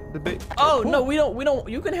showing the big. Oh no, we don't.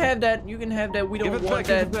 You can have that. You can have that. We don't want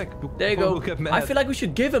that. There you go. I feel like we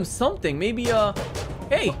should give him something. Maybe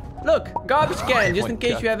hey, look, garbage can. Just in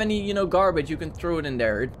case you have any, you know, garbage, you can throw it in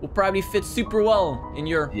there. It will probably fit super well in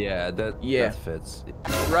your. Yeah, that fits.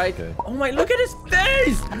 Right? Okay. Oh my! Look at his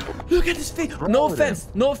face. Look at his face. No offense.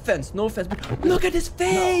 But look at his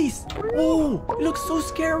face. Oh, it looks so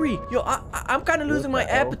scary. Yo, I'm kind of losing my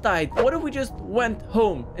appetite. What if we just went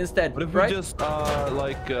home instead? What if we just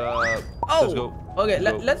let's go. Okay,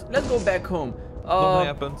 let's go back home. Nothing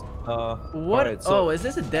happened. What? Right, so, is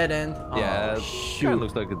this a dead end? Yeah, shoot. It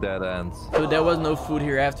looks like a dead end. So there was no food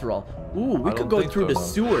here after all. Ooh, we could go through the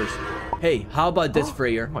sewers. Hey, how about this,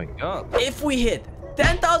 Freya? Oh my god. If we hit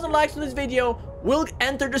 10,000 likes on this video, we'll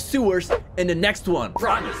enter the sewers in the next one.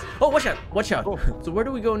 Promise. Oh, watch out. So where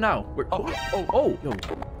do we go now? Yo,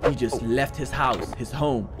 he just left his house, his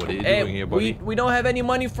home. What are you doing here, buddy? We don't have any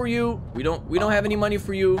money for you. We don't have any money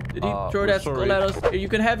for you. Did he throw that skull at us? Here, you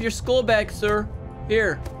can have your skull back, sir.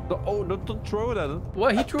 Here. Oh, don't throw it at him.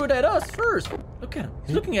 What? He threw it at us first. Look at him.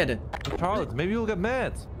 He's looking at it. Charlotte, maybe he'll get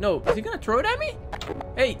mad. No, is he gonna throw it at me?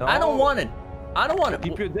 Hey, no. I don't want it.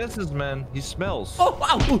 Keep your distance, man. He smells. Oh,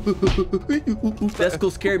 wow. That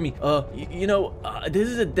skull scared me. You know, this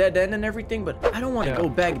is a dead end and everything, but I don't want to go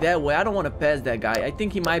back that way. I don't want to pass that guy. I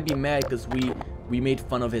think he might be mad because we made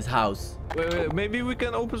fun of his house. Wait, maybe we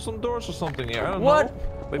can open some doors or something here. I don't know.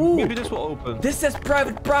 Maybe this will open. This says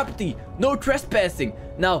private property. No trespassing.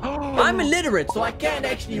 Now, I'm illiterate, so I can't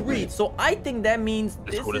actually read. So I think that means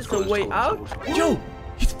this is the way out. Yo,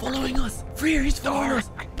 he's following us. Freya, he's following us.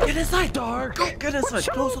 Get inside. Dark. Go, get inside.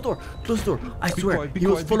 Close the door. Close the door. I swear, he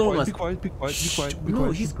was following us. Be quiet. Be quiet.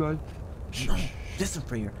 No, he's quiet. No, listen,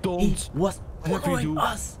 Freya. He was following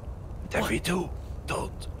us. Whatever we do,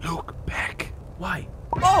 don't look back. Why?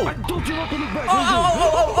 Oh! Don't you look back.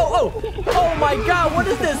 Oh my God! What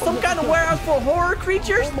is this? Some kind of warehouse for horror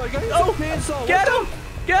creatures? Oh my God! Oh! Get him!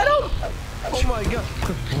 Get him! Oh my God!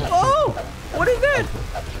 Oh! What is that?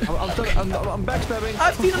 I'm backstabbing.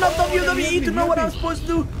 I've seen enough WWE to know what I'm supposed to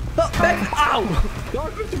do. Back! Ow!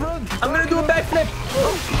 I'm gonna do a backflip.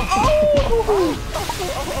 Oh!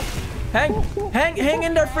 Hang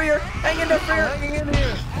in there, Freer. Hang in there, Freer. Hanging in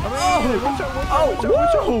here. Oh!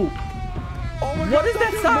 What is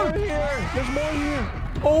that sound? There's more here.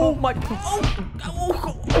 Oh my!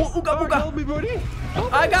 Ooga booga! Help me, buddy.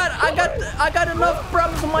 I got enough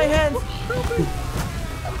problems on my hands.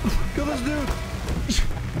 Kill this dude.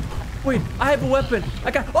 Wait, I have a weapon.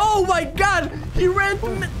 Oh my God! He ran.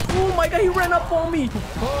 Oh my God! He ran up on me.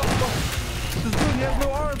 This dude, he has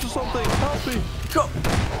no arms or something. Help me. Go.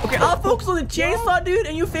 Okay, I'll focus on the chainsaw, dude,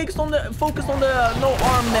 and you focus on the no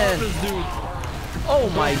arm man. This dude. Oh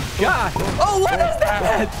my God! Oh, what is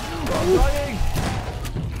that? I'm dying.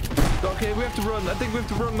 Okay, we have to run. I think we have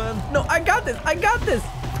to run, man. No, I got this. I got this.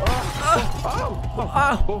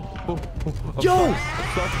 Yo!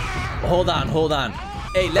 Hold on.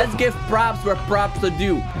 Hey, let's give props where props are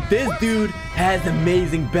due. This dude has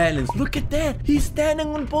amazing balance. Look at that. He's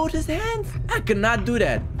standing on both his hands. I cannot do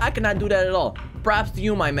that. I cannot do that at all. Props to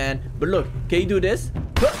you, my man. But look, can you do this?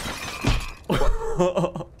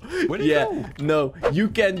 Where did he go? No, you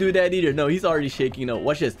can't do that either. No, he's already shaking. No,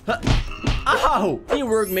 watch this. Ow!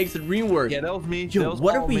 Teamwork makes the dream work. Yeah, that was me. Yo,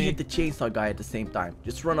 what if we hit the chainsaw guy at the same time?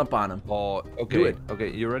 Just run up on him. Oh, okay. Do it. Okay,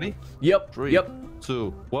 you ready? Yep. 3, Yep.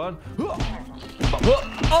 2, 1.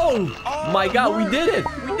 Oh my God, we did it.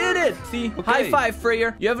 We did it. See, high five,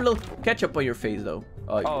 Freya. You have a little ketchup on your face, though.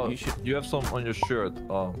 Oh, you have some on your shirt.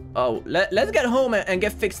 Oh, let's get home and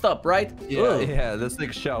get fixed up, right? Yeah, let's take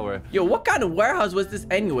a shower. Yo, what kind of warehouse was this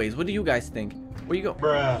anyways? What do you guys think? Where you go?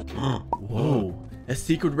 Bruh. Whoa. A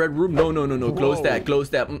secret red room? No. Close that. Close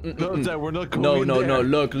that. We're not going No.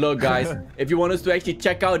 Look, guys. If you want us to actually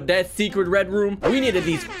check out that secret red room, we need at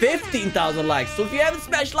least 15,000 likes. So if you haven't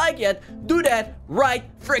smashed like yet, do that right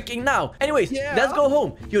freaking now. Anyways, let's go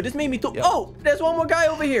home. Yo, this made me too. Oh, there's one more guy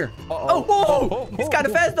over here. Oh, he's kind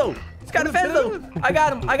of fast though. I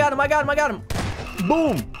got him.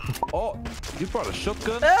 Boom. Oh, you brought a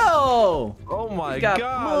shotgun? Oh. Oh my God.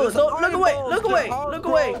 Look away.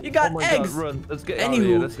 You got eggs. God, run. Let's get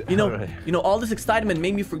Anywho, out of here. you know, all this excitement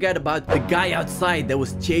made me forget about the guy outside that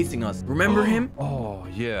was chasing us. Remember him? Oh,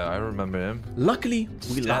 yeah, I remember him. Luckily,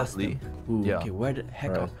 we lost him. Ooh, yeah. Okay, where the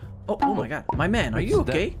heck are... Oh my God. My man, are you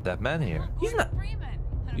okay? That man here. He's not...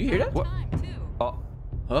 You hear that? What? Oh.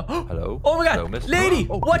 Huh? Hello? Oh my God. Hello, Lady,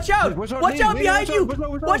 watch out. Watch out behind you.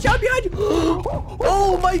 Watch out behind you.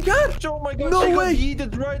 Oh my God. Oh my God. No way.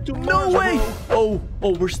 Right to No Mars, way. bro.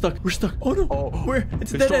 Oh, we're stuck. Oh no. Where?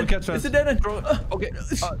 It's a dead end. It's a dead end. Okay.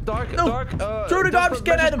 Dark. Throw the garbage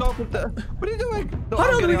can at him. What are you doing? No, How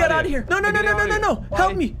do we get out of here? No.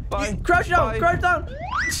 Help me. Crouch down.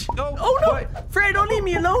 Oh no. Frey, don't leave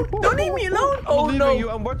me alone. Oh no.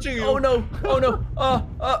 I'm watching you. Oh no.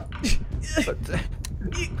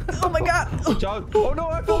 Oh my God. Oh no,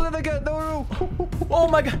 I fell in again. No. Oh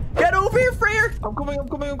my God. Get over here, Freyer. I'm coming.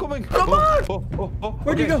 Come on.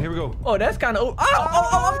 Where'd you go? Here we go. Oh, that's kind of...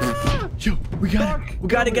 Oh. Yo, we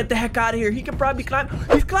gotta get the heck out of here. He can probably climb.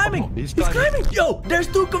 He's climbing. He's climbing. Yo, there's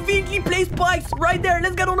 2 conveniently placed bikes right there.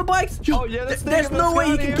 Let's get on the bikes. Yo, there's no way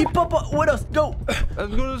he can keep up with us. Go.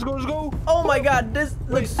 Let's go. Oh my God, this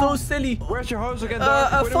looks so silly. Where's your house again?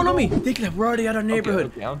 Follow me. Think like we're already out of our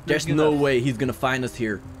neighborhood. Okay. There's no way he's gonna find us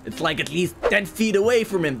here. It's like at least 10 feet away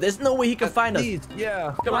from him. There's no way he can find us.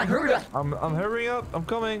 Yeah. Come on, hurry up. I'm hurrying up. I'm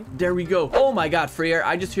coming. There we go. Oh my God, Freyer,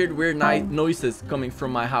 I just heard weird noises coming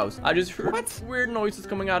from my house. I just heard weird noises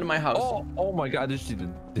coming out of my house. Oh my God, this did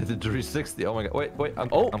the 360. Oh my God. Wait. I'm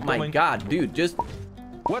my coming. God, dude, just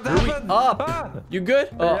what happened? Up. You good?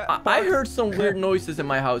 I heard some weird noises in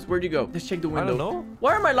my house. Where'd you go? Let's check the window. I don't know.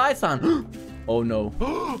 Why are my lights on? Oh no.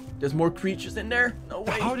 There's more creatures in there. No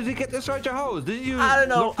way. How did he get inside your house? Did you? I don't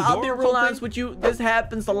know. I'll be real honest with you. This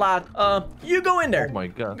happens a lot. You go in there. Oh my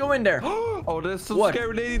God. Go in there. Oh, there's some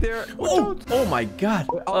scary lady there. Oh my God.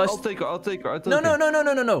 I'll take her.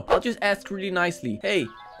 No. I'll just ask really nicely. Hey,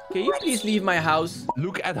 can you please leave my house?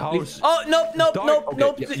 Look at house. Oh, nope.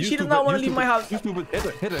 Yeah, She does not want to leave my house. You stupid. Hit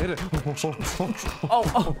her.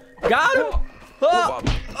 Oh. Got him.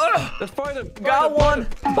 Let's fight him. Got one.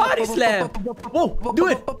 Body slam. Whoa, do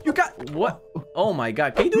it. You got... What? Oh my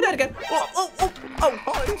god. Can you do that again? Oh.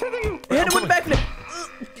 He's hitting you. Hit him with the backflip.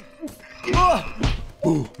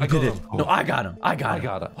 Oh, I did it. No, I got him. I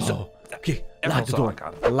got him. So, okay. Lock the door.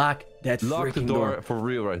 Lock that freaking door. For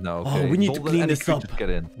real right now. Okay? Oh, we need to clean this up. Get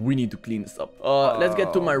in. We need to clean this up. Let's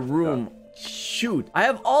get to my room. Shoot. I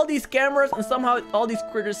have all these cameras and somehow all these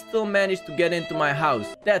critters still managed to get into my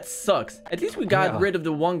house. That sucks. At least we got rid of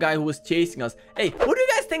the one guy who was chasing us. Hey, who do you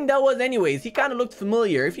guys think that was anyways? He kind of looked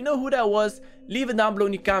familiar. If you know who that was, leave it down below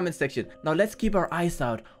in the comment section. Now let's keep our eyes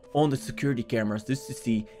out on the security cameras just to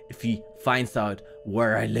see if he finds out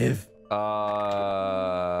where I live.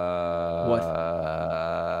 What?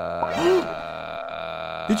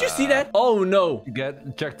 Did you see that? Oh no.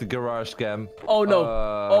 Check the garage cam. Oh no.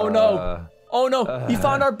 Oh no. Oh no. He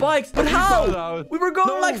found our bikes. But how? We were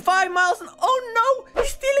going like 5 miles. Oh no.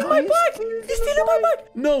 He's stealing my bike. He's stealing my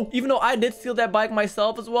bike. No. Even though I did steal that bike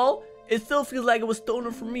myself as well, it still feels like it was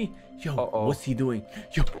stolen from me. Yo, what's he doing?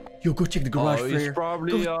 Yo, go check the garage, Freya.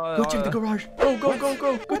 Go check the garage. Go check on the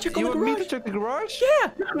garage. You want me to check the garage? Yeah.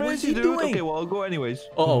 What's he doing? Okay, well, I'll go anyways.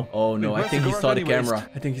 Oh no, I think he saw the camera.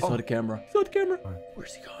 He saw the camera.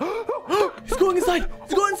 Where's he going? He's going inside.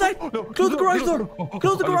 Close the garage door.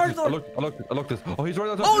 Close the garage door. I locked it. Oh, he's right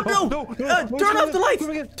outside. Oh no. Turn off the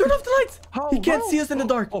lights. He can't see us in the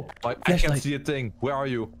dark. Oh, I can't see a thing. Where are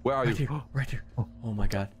you? Right here. Oh my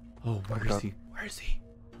god. Oh, where is he?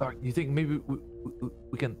 You think maybe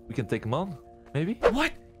we can take him on? Maybe?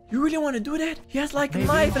 What? You really want to do that? He has like a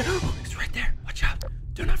knife. He's right there. Watch out.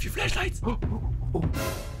 Turn off your flashlights.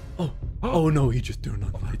 Oh no, he just turned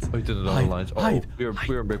on the lights. Oh, he turned on the lights. Hide.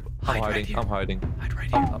 We're big. I'm hiding. Hide right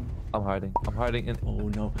here. I'm hiding in. Oh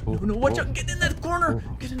no. No, watch out. Get in that corner.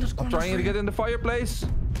 I'm trying to get in the fireplace.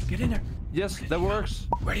 Get in there. Yes, that works.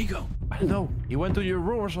 Where'd he go? I don't know. He went to your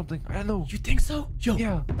room or something. I don't know. You think so?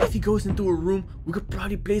 Yo, if he goes into a room, we could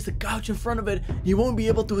probably place a couch in front of it. He won't be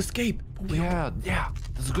able to escape. Yeah.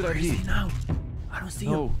 That's a good idea. Where is he now? I don't see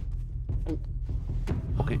him.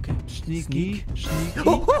 Okay. Sneak.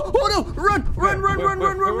 Oh no! Run!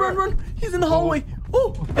 He's in the hallway.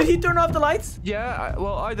 Oh, did he turn off the lights? Yeah,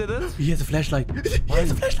 well, I did it. He has a flashlight. He's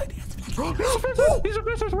a flashlight. He's a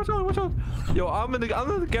flashlight. Watch out. Yo, I'm in the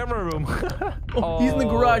camera room. He's in the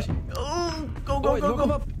garage. Oh, go.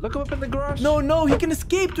 Look him up in the garage. No, he can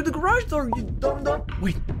escape to the garage door. Don't.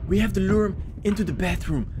 Wait, we have to lure him into the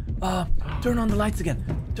bathroom. Turn on the lights again.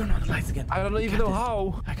 I don't even know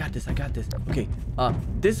how. I got this. Okay,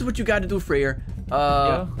 this is what you gotta do, Freya.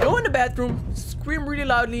 Go in the bathroom, scream really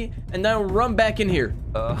loudly, and then run back in here.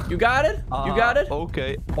 You got it?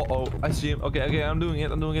 Okay. I see him. Okay, I'm doing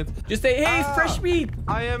it. Just say, hey, fresh meat.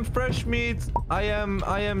 I am fresh meat. I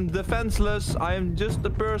am defenseless. I am just a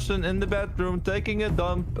person in the bathroom taking a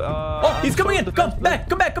dump. He's coming in. Come back.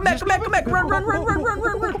 Run.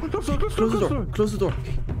 Close the door.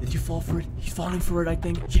 Okay. Did you fall for it? He's falling for it, I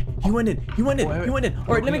think. Yeah, he went in.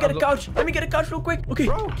 All right, let me get a couch. Real quick. Okay,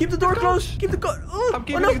 keep the door closed. Keep the door. Oh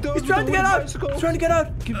no, he's trying to get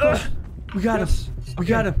out. Keep going. We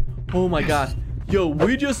got him. Oh my god. Yo,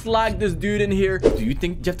 we just locked this dude in here. Do you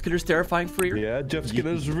think Jeff Killer's terrifying for you? Yeah, Jeff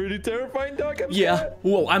Killer's really terrifying, dog.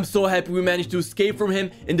 Whoa, I'm so happy we managed to escape from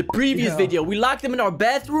him in the previous video. We locked him in our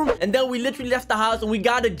bathroom, and then we literally left the house, and we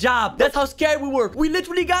got a job. That's how scared we were. We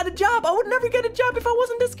literally got a job. I would never get a job if I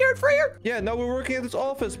wasn't this scared, Freya. Yeah, now we're working at this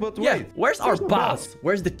office, but wait. Yeah, where's our boss?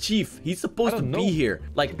 Where's the chief? He's supposed to be here.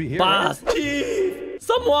 Like, boss, chief.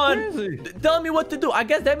 Someone tell me what to do. I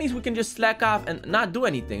guess that means we can just slack off and not do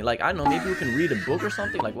anything. Like, I don't know, maybe we can read a book or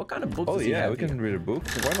something. Like, what kind of book does he have? We can read a book.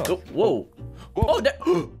 Why not? Whoa.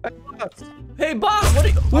 Hey, boss, what are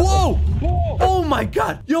you? Whoa! Oh my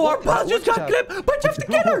god! Yo, our boss just got clipped by Jeff the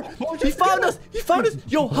Killer! He found us!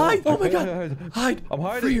 Yo, hide! Oh my god! Hide! I'm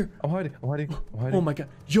hiding. I'm hiding. Oh my god.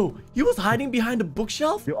 Yo, he was hiding behind a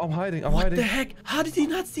bookshelf? Yo, I'm hiding. What the heck? How did he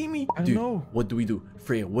not see me? I don't know. What do we do?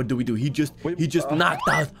 Freya, what do we do? He just knocked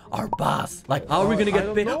out our boss. Like, how are we gonna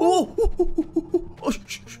get paid? Oh,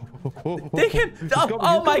 take him!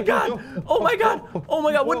 Oh my god!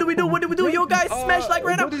 What do we do? Yo, guys, smash like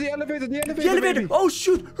right now. Go to the elevator. The elevator. Oh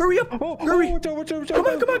shoot! Hurry up! Hurry! Come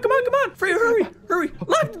on! Freya, hurry!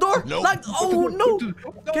 Lock the door! Oh no!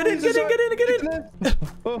 Get in!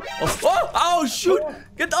 Oh shoot!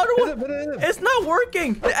 Get the other one! It's not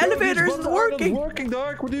working! The elevator isn't working! Working,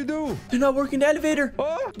 dog. What do you do? They're not working the elevator.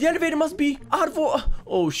 The elevator must be out of order.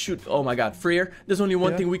 Oh shoot! Oh my god, Freya, there's only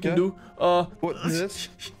one thing we can do. What is this?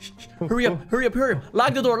 Hurry up!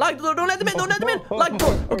 Lock the door! Don't let them in! Lock the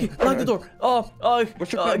door! Okay, lock the door.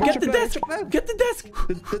 Get the desk!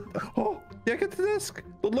 Yeah, get the desk.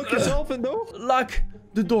 Don't lock yourself in, though. Lock.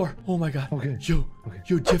 The door. Oh my god. Okay. Yo,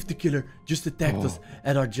 Jeff the Killer just attacked us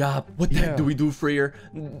at our job. What the heck do we do, Freer?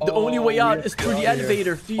 The only way out is through the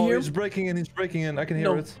elevator. Do you hear him? He's breaking in. He's breaking in. I can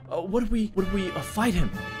hear it. What if we fight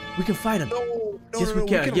him? We can fight him. No, yes, we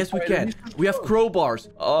can. Yes, we can. We have crowbars.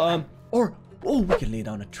 Or we can lay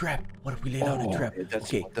down a trap. What if we lay down a trap?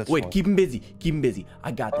 Okay. Wait. Keep him busy. Keep him busy.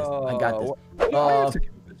 I got this.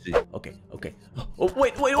 Okay. Oh,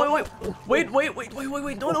 wait.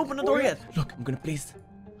 Don't open the door yet. Look, I'm gonna place.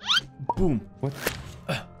 Boom. What?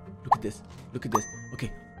 Look at this.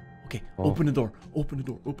 Okay. Open the door. What?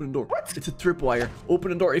 It's a tripwire. Open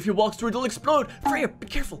the door. If you walk through, it'll explode. Freya, be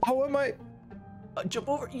careful. How am I? Jump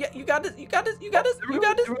over. Yeah, you got this.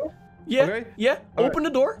 Yeah. Okay. Yeah. Open the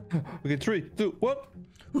door. Okay, 3, 2, 1.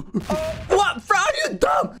 What? Freya, are you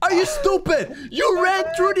dumb? Are you stupid? You ran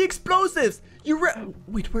through the explosives. You ran.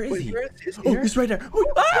 Wait, where is he? Oh, he's right there.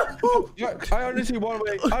 I only see one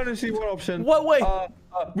way. I only see one option. What way?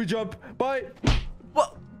 We jump. Bye.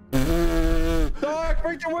 What? Doc,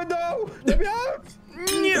 break the window. Let me out.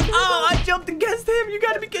 Oh, I jumped against him. You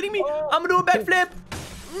gotta be kidding me. I'm gonna do a backflip.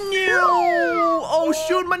 Oh,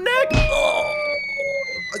 shoot my neck.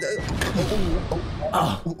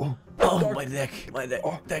 Oh, my neck.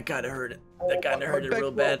 That kinda hurt it.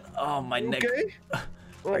 Real bad. Oh, my neck.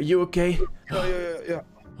 Are you okay? Yeah.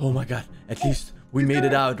 Oh my god. At least we made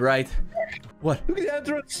it out, right? What? Look at the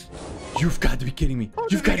entrance. You've got to be kidding me.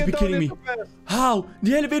 You've got to be kidding me. How?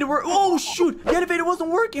 The elevator worked. Oh, shoot. The elevator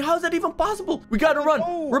wasn't working. How is that even possible? We gotta run.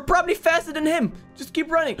 We're probably faster than him. Just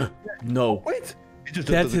keep running. No. Wait.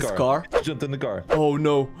 That's his car. He jumped in the car. Oh,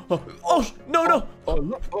 no. No.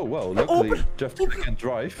 Oh, well, luckily, Jeff can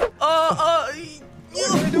drive. What are you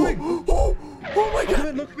doing? Oh my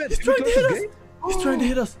god. Look, He's trying to hit us. He's trying to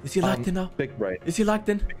hit us. Is he locked in now? Big brain. Is he locked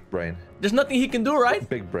in? Big brain. There's nothing he can do, right?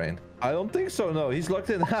 Big brain. I don't think so, no. He's locked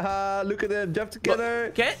in. Haha, look at him. Jeff the Killer.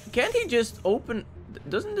 Can't he just open...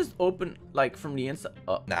 Doesn't this open, like, from the inside?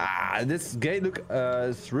 Nah, this gate, look,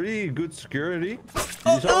 it's really good security.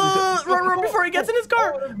 Run before he gets in his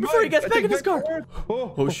car. Before he gets back in his car.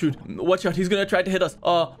 Oh, shoot. Watch out. He's gonna try to hit us.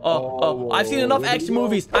 I've seen enough action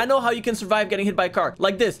movies. I know how you can survive getting hit by a car.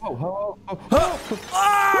 Like this. Not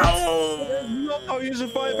how you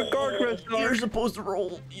survive a car crash. You're supposed to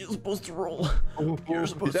roll. You're supposed to roll. You're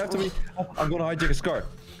supposed to roll. I'm gonna hijack his car.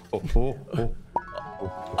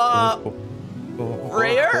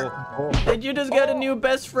 Freya? Did you just get a new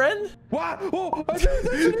best friend? What? Oh, I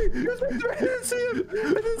didn't see him.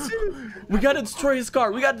 We gotta destroy his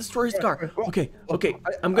car. Okay.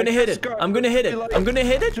 I'm gonna hit it. I'm gonna hit it.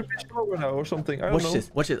 Or something. Watch this.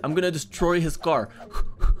 I'm gonna destroy his car.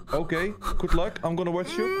 Okay. Good luck. I'm gonna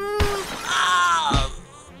watch you.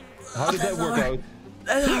 How did that work out?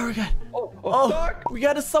 That's how we got. We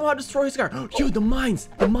gotta somehow destroy his car. Yo, the mines.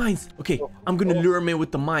 Okay, I'm gonna lure him in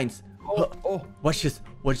with the mines. Watch this.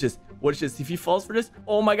 If he falls for this,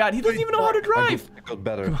 oh my god, he doesn't even know how to drive. I got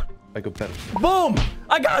better. Boom!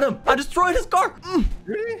 I got him. I destroyed his car.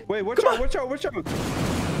 Really? Wait, watch out.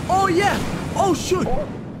 Oh yeah. Oh shoot.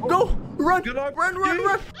 Go. Run.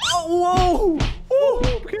 Oh,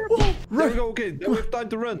 whoa. Be careful. There we go. Okay, now we have time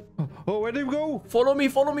to run. Oh, where did we go? Follow me.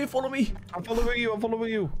 I'm following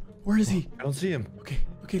you. Where is he? I don't see him. Okay,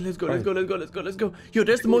 let's go. Yo,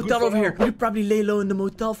 there's the motel over here. We could probably lay low in the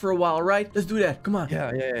motel for a while, right? Let's do that. Come on.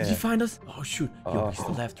 Yeah. Did he find us? Oh, shoot. Yo, he's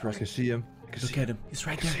still after us. I can see him. Look at him. He's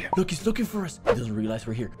right there. Look, he's looking for us. He doesn't realize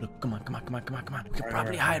we're here. Look, come on. We can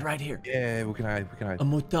probably hide right here. Yeah, we can hide. A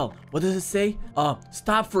motel. What does it say?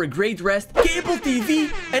 Stop for a great rest, cable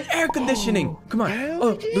TV, and air conditioning. Come on.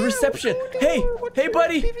 The reception. Hey,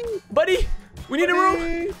 buddy. We need a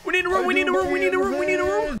room.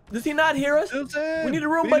 Does he not hear us? We need a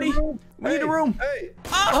room, buddy. We need a room. Hey.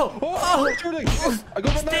 Oh. I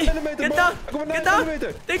got an elevator. Get down.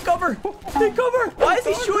 Take cover. Why is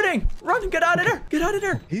he shooting? Run. Get out of there. What are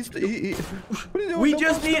you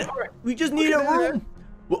doing? We just need a room.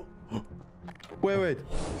 Wait.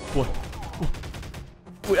 What?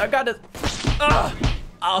 Wait, I got it. Oh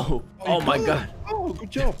my god. Oh,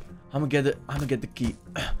 good job. I'm gonna get the key.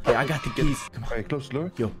 Okay, I got the keys. Come on. Alright, close the door.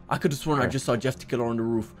 Yo, I could have sworn I just saw Jeff the Killer on the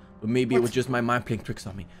roof, but maybe it was just my mind playing tricks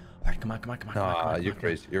on me. Alright, come on. You're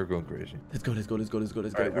crazy. You're going crazy. Let's go.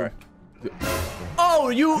 Alright.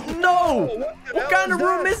 Oh, what kind of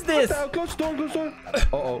room is this? Close the door.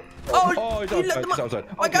 Oh, he's outside.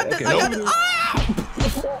 I got this.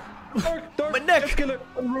 Dark. My neck. Jeff Killer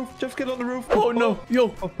on the roof. Oh no,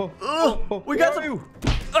 yo. We got some.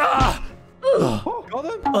 Got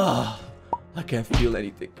him? I can't feel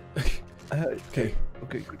anything. Okay.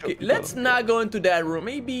 Okay, good job, Okay, good let's job. not go into that room.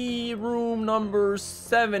 Maybe room number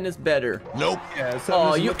 7 is better. Nope. Yeah, Oh, seven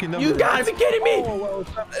is a you lucky number. gotta be kidding me! Oh, well,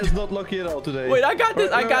 seven is not lucky at all today. Wait, I got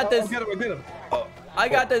this. I got this. I'll get him. Oh, I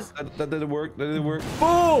got this. that didn't work. That didn't work.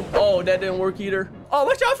 Boom! Oh, that didn't work either. Oh,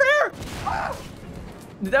 watch out for here!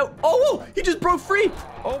 Did that? Oh, whoa! He just broke free.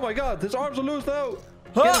 Oh my God, his arms are loose now.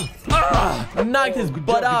 Huh? Ah! Knocked his good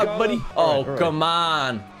butt job, you out, got buddy. him. Oh, All right. come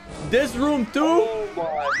on. This room too? Oh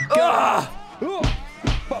my God.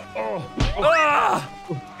 Ah!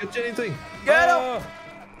 Get anything. Get him!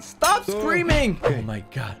 Stop So- screaming! Oh my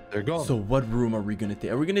God. They're gone. So what room are we gonna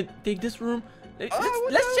take? Are we gonna take this room?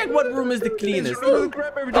 what Let's check what room is the cleanest. There's a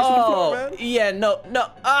cranberry juice on the floor, Oh, man. yeah, no.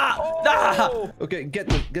 Ah! Oh. Okay, get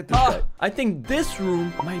this guy. I think this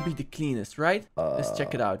room might be the cleanest, right? Let's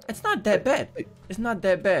check it out. It's not that bad. It's not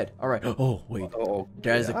that bad. All right. Oh, wait. Oh,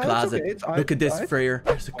 There's a yeah, it's closet. okay. It's Look at this, alright. Freyr.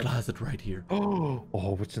 There's a closet right here. Oh,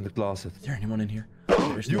 what's in the closet? Is there anyone in here?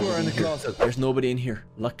 There's You nobody are in the here. closet. There's nobody in here,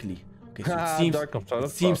 luckily. Okay, so it seems, Dark comes out it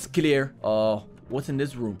of seems dark. clear. What's in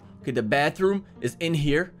this room? Okay, the bathroom is in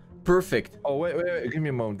here. Perfect. Oh, wait. Give me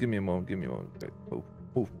a moment. Wait. Oh.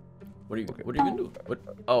 What are you gonna do? What?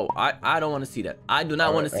 Oh, I don't want to see that. I do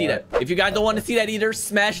not want to see that. If you guys don't want to see that either,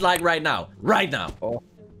 smash like right now. Right now.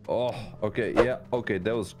 Oh, okay. Yeah, okay.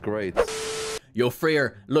 That was great. Yo,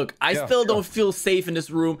 Freyr, look, I Yeah, still yeah. don't feel safe in this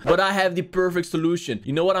room, but I have the perfect solution.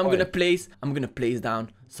 You know what I'm gonna place? I'm gonna place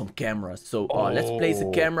down some cameras. So let's place a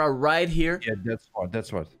camera right here. Yeah, that's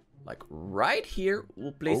smart. Like right here,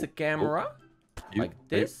 we'll place a camera. Like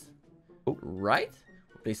this. Right?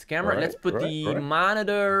 We'll place a camera. Let's put the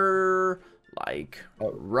monitor like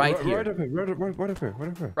right here. Right up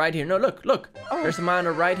here. Right here. No, look. There's a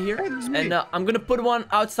monitor right here. And I'm gonna put one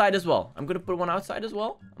outside as well. I'm gonna put one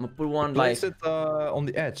like Place it on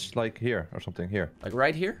the edge, like here or something here. like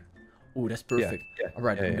right here. Ooh, that's perfect. yeah, All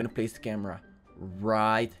right, yeah, I'm yeah. gonna place the camera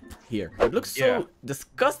right here. It looks so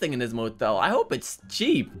disgusting in this motel. I hope it's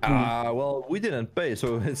cheap. Well, we didn't pay,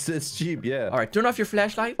 so it's cheap, yeah. All right, turn off your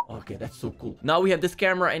flashlight. Okay, that's so cool. Now we have this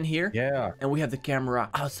camera in here. Yeah. And we have the camera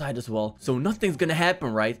outside as well. So nothing's gonna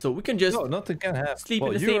happen, right? So we can just No, nothing can happen. sleep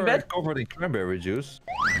in the same bed. Covered in cranberry juice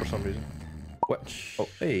for some reason. What? Oh,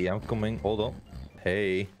 hey, I'm coming. Hold on.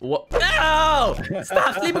 Hey. What? No!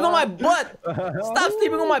 Stop sleeping on my butt! Stop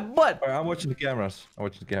sleeping on my butt! All right, I'm watching the cameras.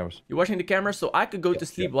 You're watching the cameras, so I could go to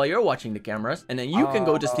sleep while you're watching the cameras, and then you can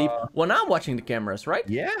go to sleep when I'm watching the cameras, right?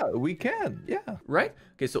 Yeah, we can. Yeah. Right?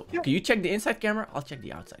 Okay, so can you check the inside camera? I'll check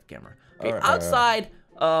the outside camera. Okay, Alright, outside,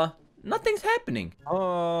 nothing's happening.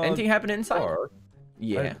 Anything happening inside? Or-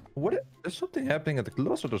 Yeah. What? There's something happening at the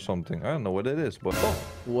closet or something. I don't know what it is, but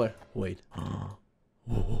What? Wait.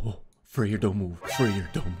 Whoa. Freyr, don't move. Freyr,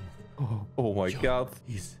 don't move. oh my God.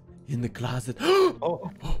 He's in the closet. The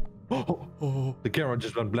camera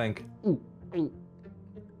just went blank.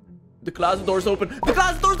 The closet door's open. The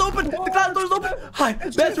closet door's open. The closet door's open. Hi,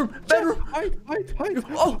 bedroom. Hide.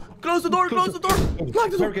 Oh, close the door. Lock the door.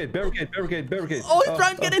 Barricade. Oh, he's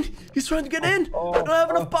trying to get in. He's trying to get in. I don't have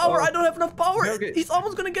enough power. Barricade. He's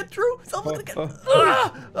almost gonna get through. He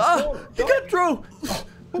got through.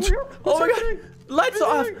 Oh my God. The lights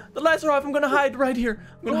are off. The lights are off. I'm gonna hide right here.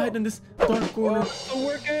 I'm gonna hide in this dark corner. It's not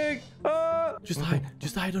working.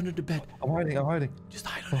 Just hide under the bed. I'm hiding. Just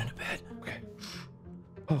hide under the bed. Okay.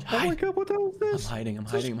 Oh my God, what the hell is this? I'm hiding.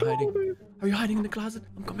 Just go, man. Are you hiding in the closet?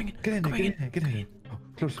 I'm coming in. Get in. Oh,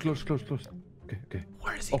 close. Okay.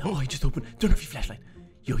 Where is he? Oh, he just opened. Turn off your flashlight.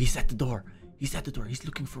 Yo, he's at the door. He's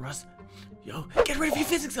looking for us. Yo, get rid of your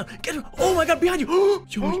physics now. Oh my God, behind you.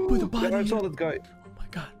 Yo, he put a body I in. saw that guy. Oh my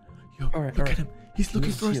God. Yo, look at him. He's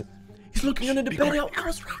looking for us. He's looking under the bed. I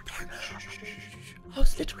was right there. I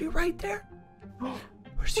was literally right there.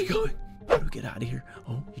 Where's he going? How do we get out of here?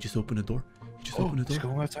 Oh, he just opened the door. He's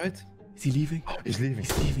going outside. Is he leaving? He's leaving.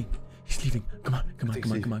 He's leaving. Come on.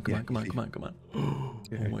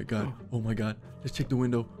 Oh my God. Let's check the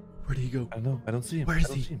window. Where did he go? I don't know. I don't see him. Where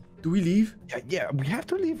is he? Do we leave? Yeah, we have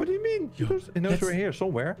to leave. What do you mean? Yo, He knows we're here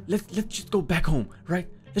somewhere. Let's just go back home, right?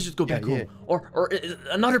 Let's just go back Yeah. home. Or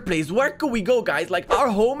another place. Where could we go, guys? Like, our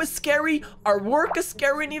home is scary, our work is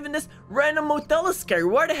scary, and even this random motel is scary.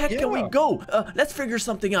 Where the heck can we go? Let's figure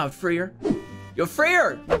something out, Freyr. Yo,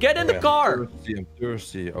 Freyr, get in the car. I'm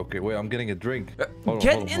thirsty. Okay, wait, I'm getting a drink. Hold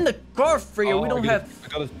Get on. in the car, Freyr. We don't have I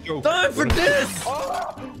got a joke. time for this.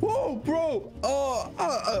 Whoa, bro.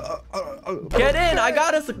 Get in. I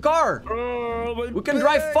got us a car. We can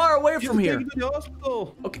drive far away from here. Take me to the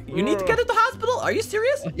hospital. Okay, you need to get to the hospital? Are you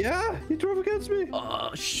serious? Yeah, he drove against me.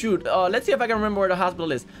 Shoot. Let's see if I can remember where the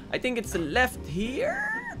hospital is. I think it's left here,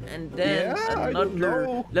 and then Yeah, I don't another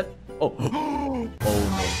know. left. Oh.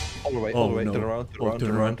 Oh no. the way. Oh, Turn no. around. Oh,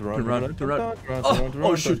 turn around.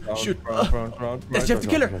 Oh, shoot. That's Jeff the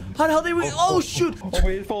killer. How the hell did we? Oh, shoot. Oh,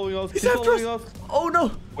 wait, he's following us. He's after us. Oh, no.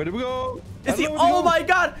 Where did we go? Is he? Oh, my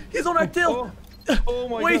God. He's on our tail. Oh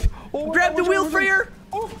my Wait. God. Oh, Grab the wheel, Freyer.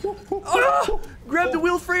 Oh. Grab the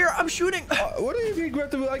wheel, Freyer. I'm shooting. What do you mean grab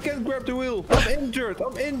the wheel? I can't grab the wheel. I'm injured.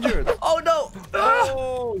 Oh, no.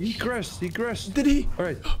 Oh, he crashed. Did he? All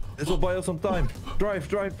right, this will buy us some time.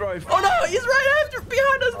 Drive. Oh, no. He's right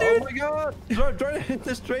behind us, dude. Oh my God. Drive in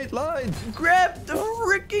the straight line. Grab the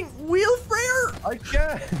freaking wheel, Freyer. I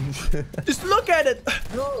can't. Just look at it.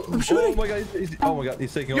 No. I'm shooting. Oh my God.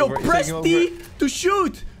 He's taking Yo, over. press D to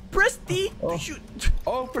shoot. Press D to shoot.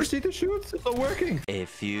 Oh, proceed to shoot. It's not working. A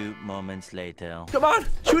few moments later. Come on.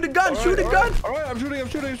 Shoot a gun. Shoot a gun. All right, I'm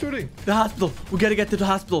shooting. The hospital. We gotta get to the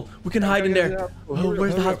hospital. We can hide in there. Oh,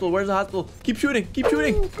 where's the hospital? Keep shooting.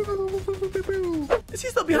 Is he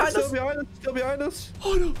still behind us? Still behind us.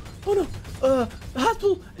 Oh no. The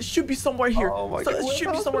hospital should be somewhere here. Oh my So God. it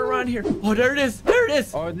should be somewhere around here. Oh, there it is.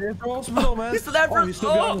 Oh, there's the hospital, man. He's still there, bro. He's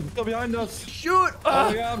still behind us. Shoot.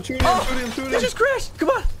 Oh yeah, I'm shooting. It just crashed. Come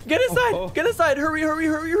on. Get inside. Oh. Get inside. Hurry.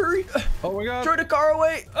 Oh my God. Throw the car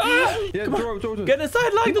away. Yeah, Come on. throw. Get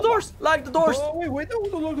inside. Lock the doors. Oh, wait,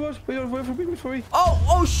 don't lock the doors. Wait for me.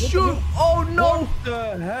 Oh, shoot. Oh, no. What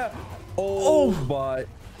the heck? Oh my.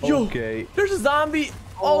 Yo, Okay. there's a zombie.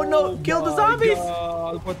 Oh, no. Kill the my zombies.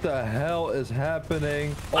 God. What the hell is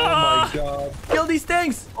happening? Oh my God. Kill these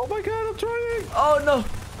things. Oh my God, I'm trying. Oh, no.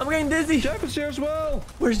 I'm getting dizzy. Jeff is here as well.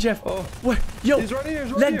 Where's Jeff? Oh. Where? Yo, He's right here.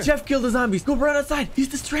 let Jeff kill the zombies. Go run outside. He's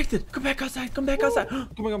distracted. Come back outside.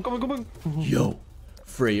 I'm coming. Yo,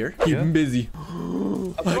 Freyer, keep him busy.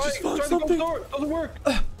 I just found something. Doesn't work.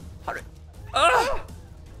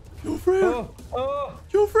 Yo, Freyer.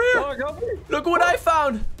 Yo, Freyer. Help me. Look what I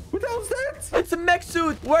found. What the hell's that? It's a mech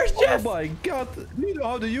suit. Where's Jeff? Oh my God. Do you know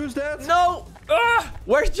how to use that? No.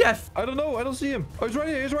 Where's Jeff? I don't know. I don't see him. Oh, he's right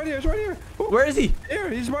here. Oh. Where is he? Here,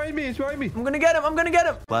 he's behind me. I'm gonna get him.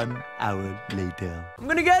 1 hour later. I'm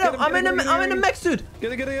gonna get him. I'm in a mech suit.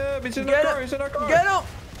 Get him. He's in Get our car. him. He's in our car. Get him.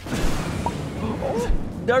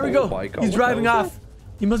 There we go. my God, He's what driving the hell is off.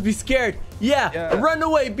 He must be scared. Yeah, run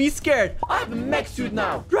away. Be scared. I have a mech suit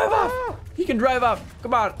now. Drive off. He can drive off.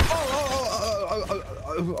 Come on.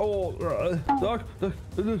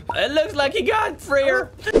 It looks like he got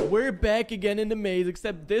Freyer. We're back again in the maze,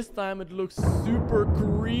 except this time it looks super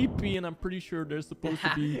creepy, and I'm pretty sure there's supposed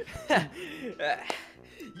to be...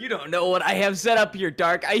 You don't know what I have set up here,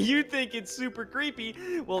 Dark. You think it's super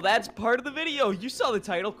creepy. Well, that's part of the video. You saw the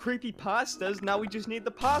title, Creepy Pastas. Now we just need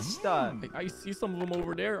the pasta. I see some of them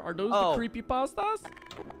over there. Are those Oh. the creepy pastas?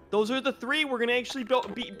 Those are the 3 we're gonna actually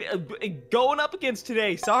be going up against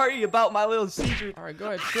today. Sorry about my little seizure. All right, go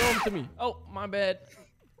ahead. Show them to me. Oh, my bad.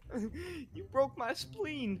 You broke my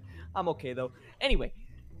spleen. I'm okay, though. Anyway,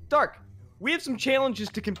 Dark, we have some challenges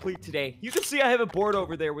to complete today. You can see I have a board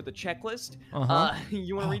over there with a checklist.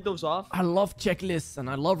 You want to read those off? I love checklists, and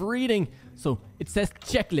I love reading. So, it says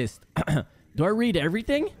checklist. Do I read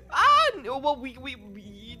everything? No, well,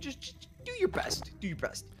 you just do your best. Do your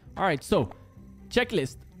best. All right, so,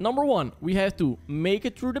 checklist. Number 1, we have to make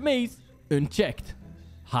it through the maze, unchecked.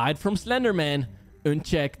 Hide from Slenderman,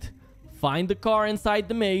 unchecked. Find the car inside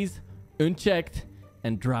the maze, unchecked.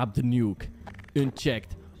 And drop the nuke,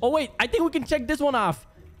 unchecked. Oh, wait, I think we can check this one off.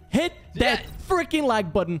 Hit that freaking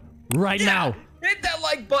like button right now. Hit that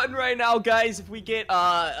like button right now, guys. If we get,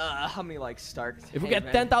 how many likes, Stark? If we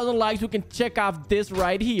get 10,000 likes, we can check off this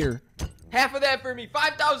right here. Half of that for me.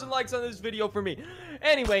 5,000 likes on this video for me.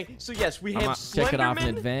 Anyway, so yes, we have Slenderman. Check it off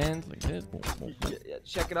in advance, like this. Boom, boom, boom. Yeah,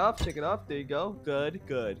 check it off. There you go.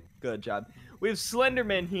 Good job. We have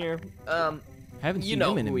Slenderman here. Haven't You seen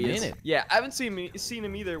know him in a who he is. minute. Yeah, I haven't seen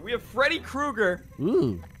him either. We have Freddy Krueger.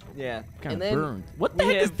 Ooh, Yeah, kind and of then burned. What the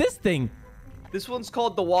we heck is have- this thing? This one's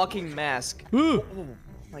called the Walking Mask. Ooh. Oh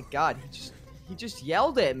my God, he just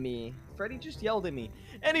yelled at me. Freddy just yelled at me.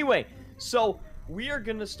 Anyway, so we are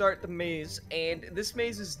gonna start the maze, and this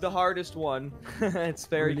maze is the hardest one. It's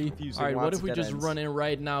very confusing. All right, what lots if of we dead just ends. run in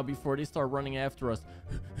right now before they start running after us?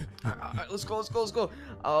 All right, let's go.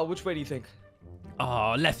 Which way do you think?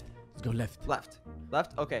 Oh, left. Let's go left.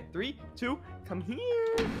 Left. Okay, 3, 2, come here.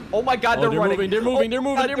 Oh my God, Oh, they're they're running. moving, they're moving,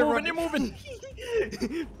 Oh they're God,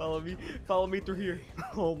 moving. Follow me through here.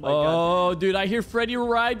 Oh my God. Oh, dude, I hear Freddy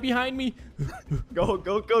right behind me. Go.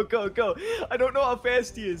 I don't know how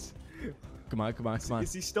fast he is. Come on.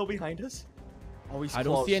 Is he still behind us? Oh, he's I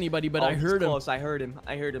close. don't see anybody, but I he's heard him. close. I heard him.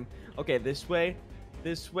 Okay, this way.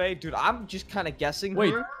 Dude, I'm just kind of guessing Wait,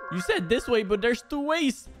 here. you said this way, but there's 2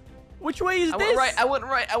 ways. Which way is I this? went right. I went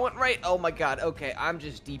right. I went right. Oh my god. Okay, I'm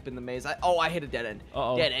just deep in the maze. I hit a dead end.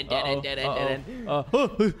 Dead end. Dead end. Dead end. Dead end.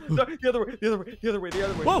 The other way. The other way. The other way. The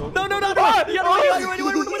other way. Whoa! No! The other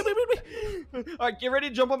way! Wait! All right, get ready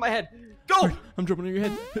to jump on my head. Go! Right, I'm jumping on your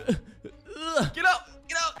head. Get out! Get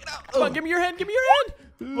out! Get out! Come on, give me your hand! Give me your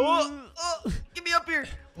hand! Get me up here!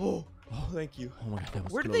 Oh, thank you. Oh my god, that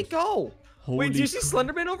was Where did close. they go? Holy Wait, do you see crap.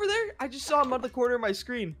 Slenderman over there? I just saw him out of the corner of my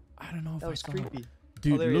screen. I don't know if That was I saw him. creepy.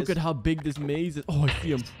 Dude, there he look is. at how big this maze is. Oh, I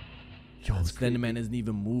see him. Yo, Slenderman isn't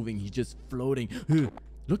even moving. He's just floating.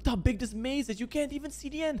 Look how big this maze is. You can't even see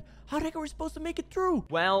the end. How the heck are we supposed to make it through?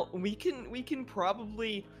 Well, we can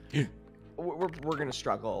probably. We're gonna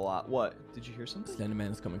struggle a lot. What? Did you hear something?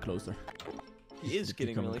 Slenderman is coming closer. He is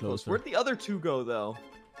getting coming really close. closer. Where'd the other two go, though?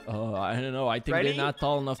 I don't know. I think Ready? they're not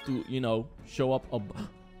tall enough to, show up.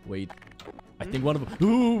 Wait. I think one of them.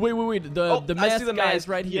 Ooh, wait. The I mask see the guy mask. is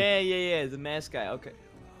right here. Yeah. The mask guy. Okay.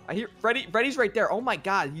 I hear Freddy's right there. Oh my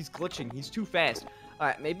god, he's glitching. He's too fast. All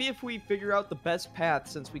right, maybe if we figure out the best path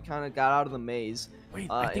since we kind of got out of the maze. Wait,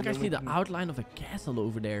 I think I and then see we the can- outline of a castle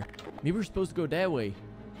over there. Maybe we're supposed to go that way.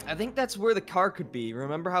 I think that's where the car could be.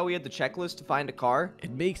 Remember how we had the checklist to find a car? It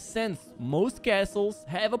makes sense. Most castles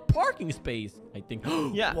have a parking space, I think.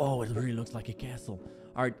 Yeah. Whoa, it really looks like a castle.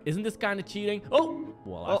 All right, isn't this kind of cheating? Oh,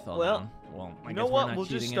 well, I fell down. Well, I You guess know we're what? not We'll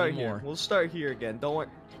just cheating start anymore. here. We'll start here again. Don't worry.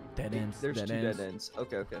 Dead ends. There's dead two ends. dead ends.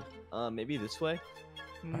 Okay. Maybe this way.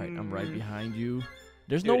 All right, I'm right behind you.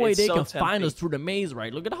 There's Dude, no way it's they so can find tempting. us through the maze,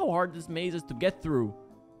 right? Look at how hard this maze is to get through.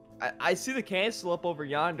 I see the castle up over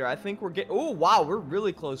yonder. I think we're getting. Oh wow, we're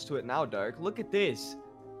really close to it now, Dark. Look at this.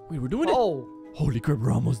 Wait, we're doing it. Oh. Holy crap,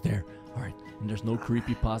 we're almost there. All right, and there's no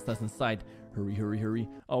creepy pastas inside. Hurry.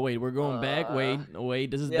 Oh, wait, we're going back.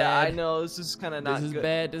 Wait, this is Yeah, bad. I know. This is kind of not This is good.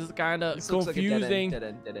 bad. This is kind of This looks like a dead end, confusing.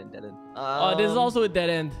 Dead end. Oh, this is also a dead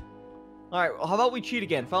end. All right, well, how about we cheat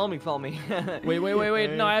again? Follow me.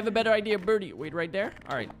 Wait. No, I have a better idea, Birdie. Wait right there.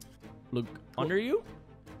 All right. Look under you.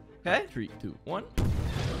 Okay. 3, 2, 1.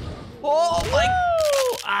 Oh my!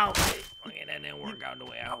 Ow! Okay, that didn't work out the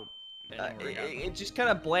way I hoped. It just kind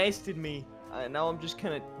of blasted me. Now I'm just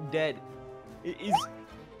kind of dead.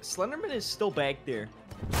 Slenderman is still back there.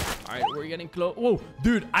 All right, we're getting close. Whoa,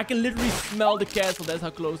 dude, I can literally smell the castle. That's how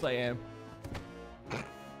close I am.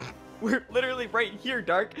 We're literally right here,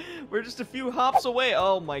 Dark. We're just a few hops away.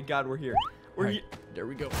 Oh my God, we're here. We're All here. right, there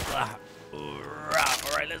we go. All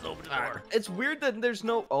right, let's open the door. It's weird that there's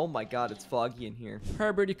no. Oh my God, it's foggy in here.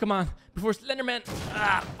 Hurry, Birdie, come on. Before Slenderman.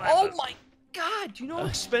 Oh my God, do you know how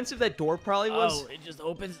expensive that door probably was? Oh, it just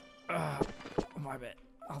opens. My bad.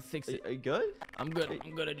 I'll fix it. Are you good? I'm good.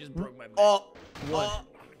 I just broke my back. Oh, What?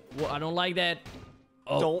 Well, I don't like that.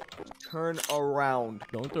 Oh. Don't turn around.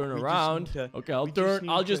 Don't turn We just around. need to- Okay, I'll we just turn. need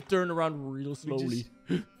I'll to- just turn around real slowly.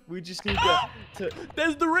 We just need to.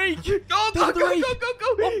 There's the rake. Go! There's the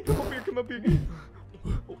rake. Come up here.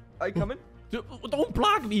 Are you coming? Don't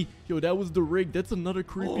block me. Yo, that was the rig. That's another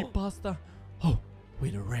creepy pasta. Oh,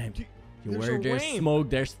 wait, a ramp. Yo, there's where a there's ramp. smoke,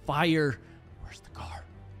 there's fire. Where's the car?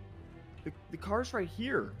 The car's right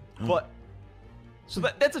here. But so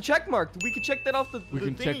that's a check mark. We can check that off the. We the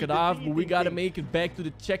can check thingy, it the off, thingy but we thing gotta thing. make it back to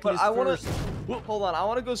the checklist But I wanna. first. Hold on. I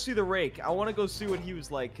want to go see the rake. I want to go see what he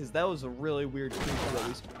was like, cause that was a really weird creature that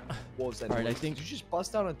we. What was that? All right, noise? I think- Did you just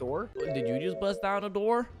bust down a door? Did you just bust down a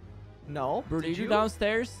door? No. Birdie, Did you you?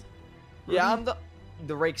 downstairs? Yeah, I'm the.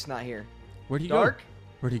 The rake's not here. Where'd he Dark? go?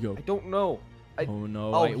 Where'd he go? I don't know. Oh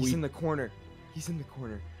no. Oh, he's in the corner. He's in the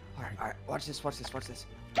corner. All right. Watch this. What?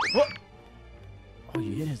 Oh,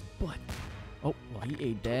 you hit his butt. Oh, well, he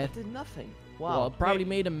ate that. That did nothing. Well, Wow. it probably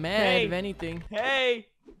made him mad, Hey. if anything. Hey.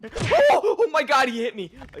 Oh my God, he hit me.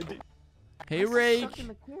 Hey, He's Rake. stuck in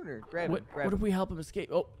the corner. Grab What him. Grab if him. we help him escape?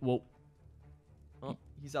 Oh, whoa.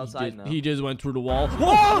 He's outside now. He just went through the wall.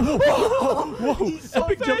 Whoa! He's so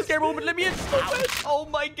Epic jump fast. scare moment. Let me in. Oh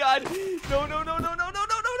my God. No.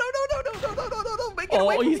 Make it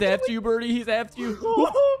away Oh, from me, he's get after away. you, Birdie. He's after you.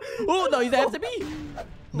 Oh, no, he's after me.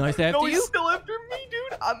 No, he's after No, you. he's still after me,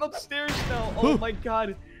 dude. I'm upstairs now. Oh my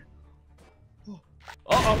God.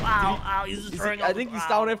 Ow. He's destroying I think he's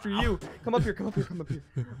down after you. Come up here.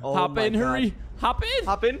 Oh Hop my in, God. hurry. Hop in.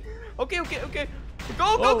 Hop in. Okay. Go.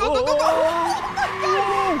 Oh, Oh my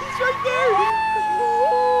God. He's right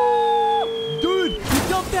there. Dude, he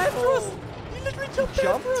jumped after us. He literally jumped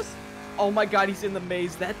Jumped? after us. Oh my God, he's in the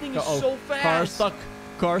maze. That thing is so fast. Car stuck.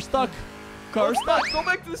 Car stuck. Go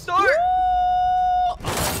back to the start.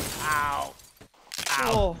 Ow.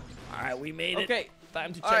 Oh. All right, we made it. Okay.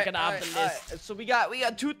 Time to All check right, it off all the right, list. all right. So we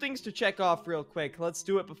got 2 things to check off real quick. Let's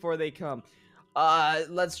do it before they come.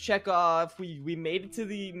 Let's check if we made it through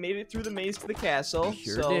the maze to the castle.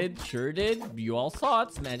 Sure did. You all saw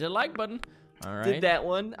it. Smash that like button. All right. Did that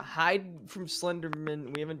one. Hide from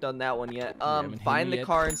Slenderman. We haven't done that one yet. Find the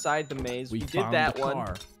car inside the maze. We did that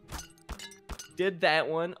one. Did that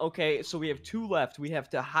one. Okay, so we have 2 left. We have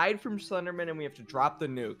to hide from Slenderman and we have to drop the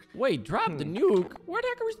nuke. Wait, drop the nuke? Where the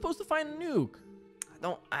heck are we supposed to find a nuke?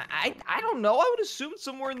 I don't know. I would assume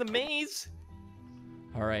somewhere in the maze.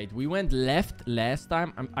 All right, we went left last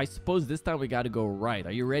time. I suppose this time we got to go right.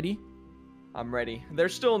 Are you ready? I'm ready. They're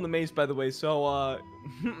still in the maze, by the way, so, All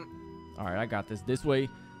right, I got this. This way,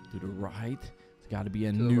 to the right. There's got to be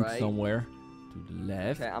a nuke somewhere. To the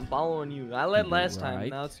left. Okay, I'm following you. I led last time.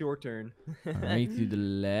 Now it's your turn. All right, to the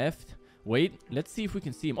left. Wait, let's see if we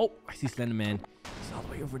can see him. Oh, I see Slenderman. He's all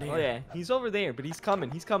the way over there. Oh, yeah. He's over there, but he's coming.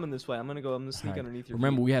 He's coming this way. I'm going to sneak underneath your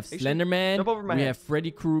Remember, feet. we have Slenderman. We head. have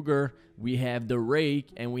Freddy Krueger. We have the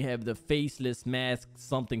Rake. And we have the faceless mask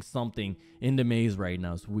something in the maze right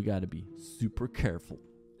now. So we got to be super careful.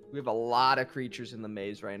 We have a lot of creatures in the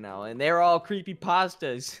maze right now, and they're all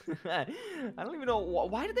creepypastas. I don't even know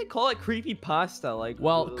why did they call it creepypasta? Like,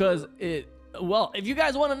 well, because if you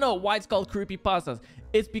guys want to know why it's called creepypastas,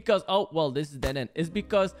 it's because this is dead end. It's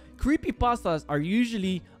because creepypastas are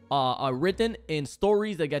usually written in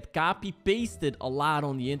stories that get copy pasted a lot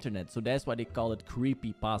on the internet, so that's why they call it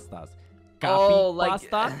creepypastas. Copy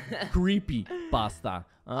creepypasta.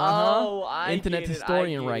 Oh, I internet get it,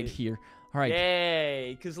 historian right here. All right.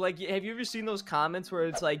 Yay. Because, like, have you ever seen those comments where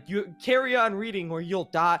it's like, you carry on reading or you'll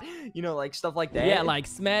die? You know, like, stuff like that. Yeah, like,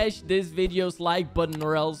 smash this video's like button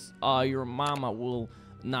or else your mama will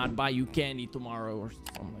not buy you candy tomorrow or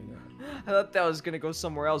something like that. I thought that was going to go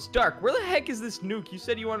somewhere else. Dark, where the heck is this nuke? You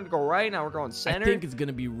said you wanted to go right, now we're going center? I think it's going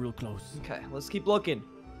to be real close. Okay, let's keep looking.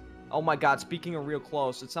 Oh, my God. Speaking of real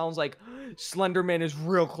close, it sounds like Slenderman is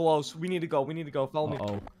real close. We need to go. Follow me.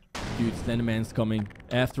 Dude, Slenderman's coming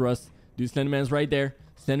after us. Dude, Slenderman's right there.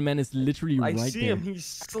 Slenderman is literally right there. I see him. He's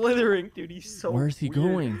slithering. Dude, he's so Where's he weird.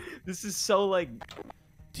 going? This is so, like...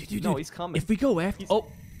 Dude, no, he's coming. If we go after...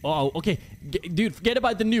 okay. Dude, forget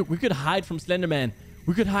about the nuke. We could hide from Slenderman.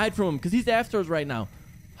 We could hide from him because he's after us right now.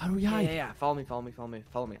 How do we hide? Yeah. Follow me. All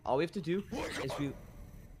we have to do is we...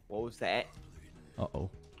 What was that? Uh-oh.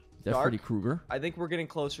 Is that Freddy Krueger? I think we're getting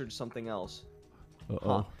closer to something else.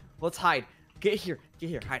 Uh-oh. Let's hide. Get here.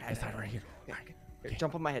 Hide right here. Okay.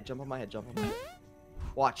 Jump on my head.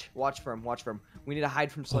 Watch for him. We need to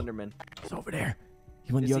hide from Slenderman. He's over there.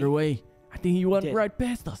 He went the other way. I think he went right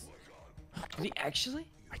past us. Did he actually?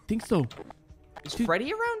 I think so. Is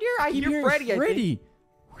Freddy around here? I hear Freddy. Freddy.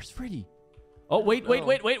 Where's Freddy? Oh, wait. I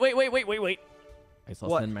saw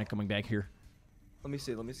Slenderman coming back here. Let me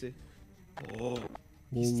see. Oh.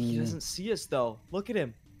 He doesn't see us, though. Look at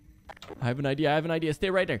him. I have an idea.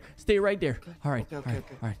 Stay right there. Okay. All right. Okay.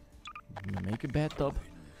 I'm gonna make a bathtub.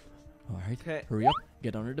 All right. Okay. Hurry up.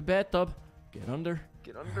 Get under the bathtub. Get under.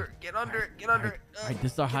 All right.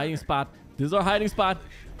 This is our hiding spot.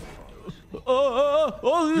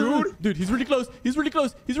 Oh, dude, he's really close.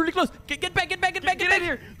 Get back. Get in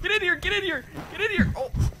here.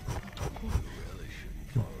 Oh.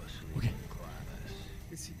 Okay.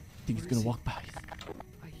 I think he's gonna walk by.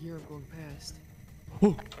 I hear him going past.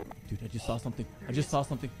 Oh, dude, I just saw something.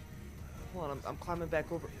 Hold on, I'm climbing back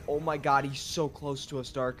over. Oh my God, he's so close to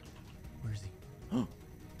us, Dark. Where is he? Oh,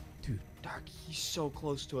 dude. Dark, he's so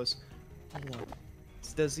close to us. Hold on.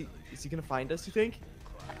 Is he gonna find us, you think?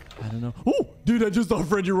 I don't know. Oh, dude, I just saw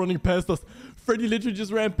Freddy running past us. Freddy literally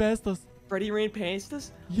just ran past us. Freddy ran past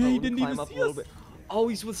us? Yeah, he didn't even see us. Oh,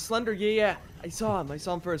 he's with Slender. Yeah. I saw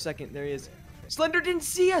him for a second. There he is. Slender didn't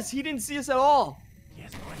see us. He didn't see us at all.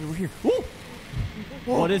 Yes, we're here. Ooh.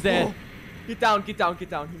 What is that? Get down. He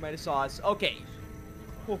might have saw us. Okay.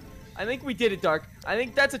 I think we did it, Dark. I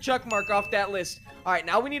think that's a check mark off that list. All right,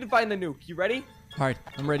 now we need to find the nuke. You ready? All right,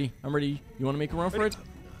 I'm ready. You want to make a run for it?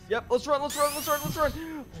 Yep, let's run. Okay.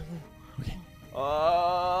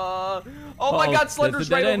 Oh my God, Slender's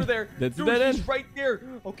right over there. Dude, he's right there.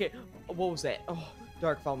 Okay, what was that? Oh,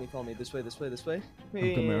 Dark, follow me. This way.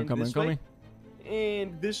 I'm coming.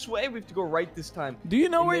 And this way, we have to go right this time. Do you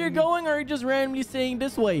know where you're going, or are you just randomly saying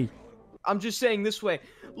this way? I'm just saying this way.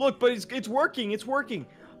 Look, but it's working.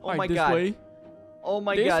 Oh my God. Way. Oh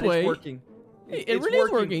my God, it's working. It really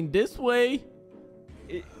is working. This way.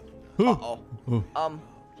 Dude,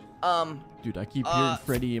 I keep hearing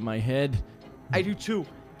Freddy in my head. I do too.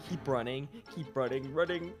 Keep running.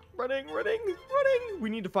 We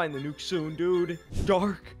need to find the nuke soon, dude.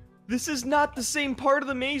 Dark. This is not the same part of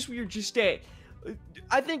the maze we were just at.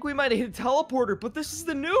 I think we might have hit a teleporter, but this is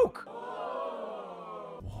the nuke.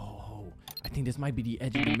 Whoa. I think this might be the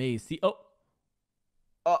edge of the maze. See? Oh.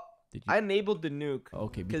 I enabled the nuke.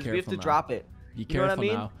 Okay, be because careful we have to now. drop it. Be You know what I careful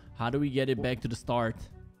mean? now. How do we get it back to the start?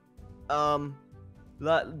 Don't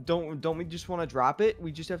we just want to drop it?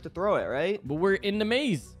 We just have to throw it, right? But we're in the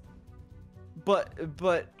maze. But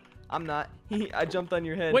I'm not. I jumped on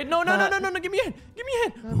your head. Wait, no, give me a hand. Give me a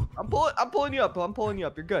hand. I'm pulling you up. I'm pulling you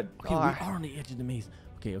up. You're good. Okay, we are on the edge of the maze.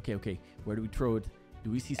 Okay. Where do we throw it?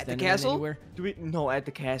 Do we see At the standing castle? anywhere? No, at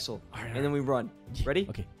the castle. All right, And then we run. Ready?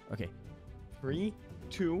 Okay. 3,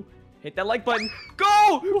 2, hit that like button.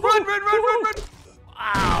 Go! Run!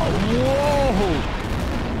 Ow!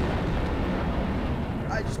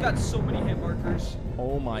 Whoa! I just got so many hit markers.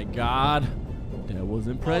 Oh my god. That was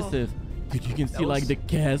impressive. Dude, you can see like the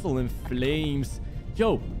castle in flames.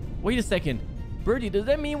 Yo, wait a second. Birdie, does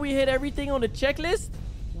that mean we hit everything on the checklist?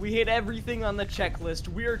 We hit everything on the checklist.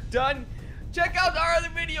 We are done. Check out our other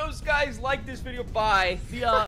videos, guys. Like this video. Bye. See ya.